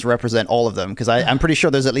being used to represent all of them, because I'm pretty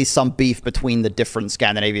sure there's at least some beef between the different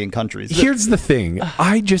Scandinavian countries. Here's the thing.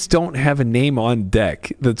 I just don't have a name on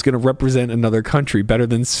deck that's going to represent another country better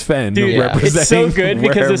than Sven Dude, representing it's so good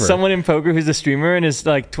because wherever. there's someone in poker who's a streamer and his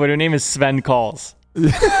Twitter name is Sven Calls.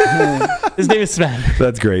 His name is Sven.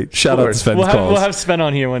 That's great. Shout out to Sven's calls. We'll have Sven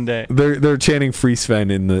on here one day. They're chanting free Sven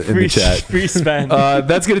in the chat. Free Sven.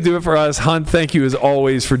 That's going to do it for us. Hunt, thank you as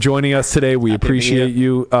always for joining us today. We appreciate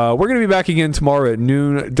you. We're going to be back again tomorrow at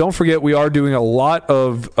noon. Don't forget, we are doing a lot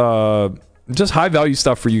of just high value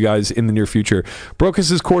stuff for you guys in the near future.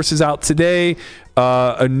 Brocus's course is out today.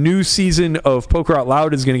 A new season of Poker Out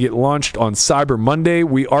Loud is going to get launched on Cyber Monday.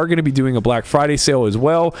 We are going to be doing a Black Friday sale as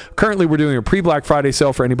well. Currently, we're doing a pre-Black Friday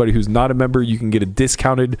sale for anybody who's not a member. You can get a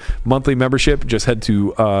discounted monthly membership. Just head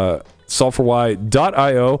to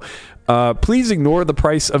S4Y.io. Please ignore the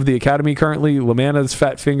price of the Academy currently. Lamanna's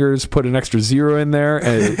Fat Fingers put an extra 0 in there.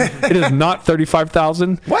 It is not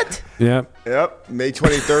 $35,000. What? Yeah. Yep. May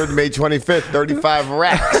 23rd, May 25th, 35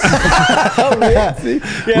 racks. Yeah, doing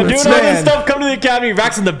all this stuff, come to the Academy,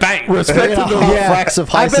 racks in the bank. Respect to the Racks of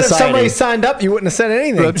high I bet if society. somebody signed up, you wouldn't have said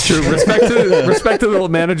anything. That's true. Respect to the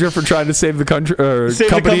manager for trying to save the country Save the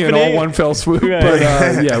company in company. all one fell swoop. Right.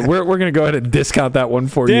 But we're going to go ahead and discount that one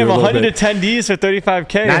for Damn, you. a little 100 bit. attendees for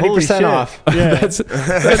 $35K. Holy 90% shit. off. Yeah. That's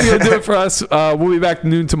going to do it for us. We'll be back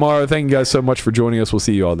noon tomorrow. Thank you guys so much for joining us. We'll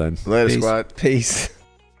see you all then. Later, squad. Peace.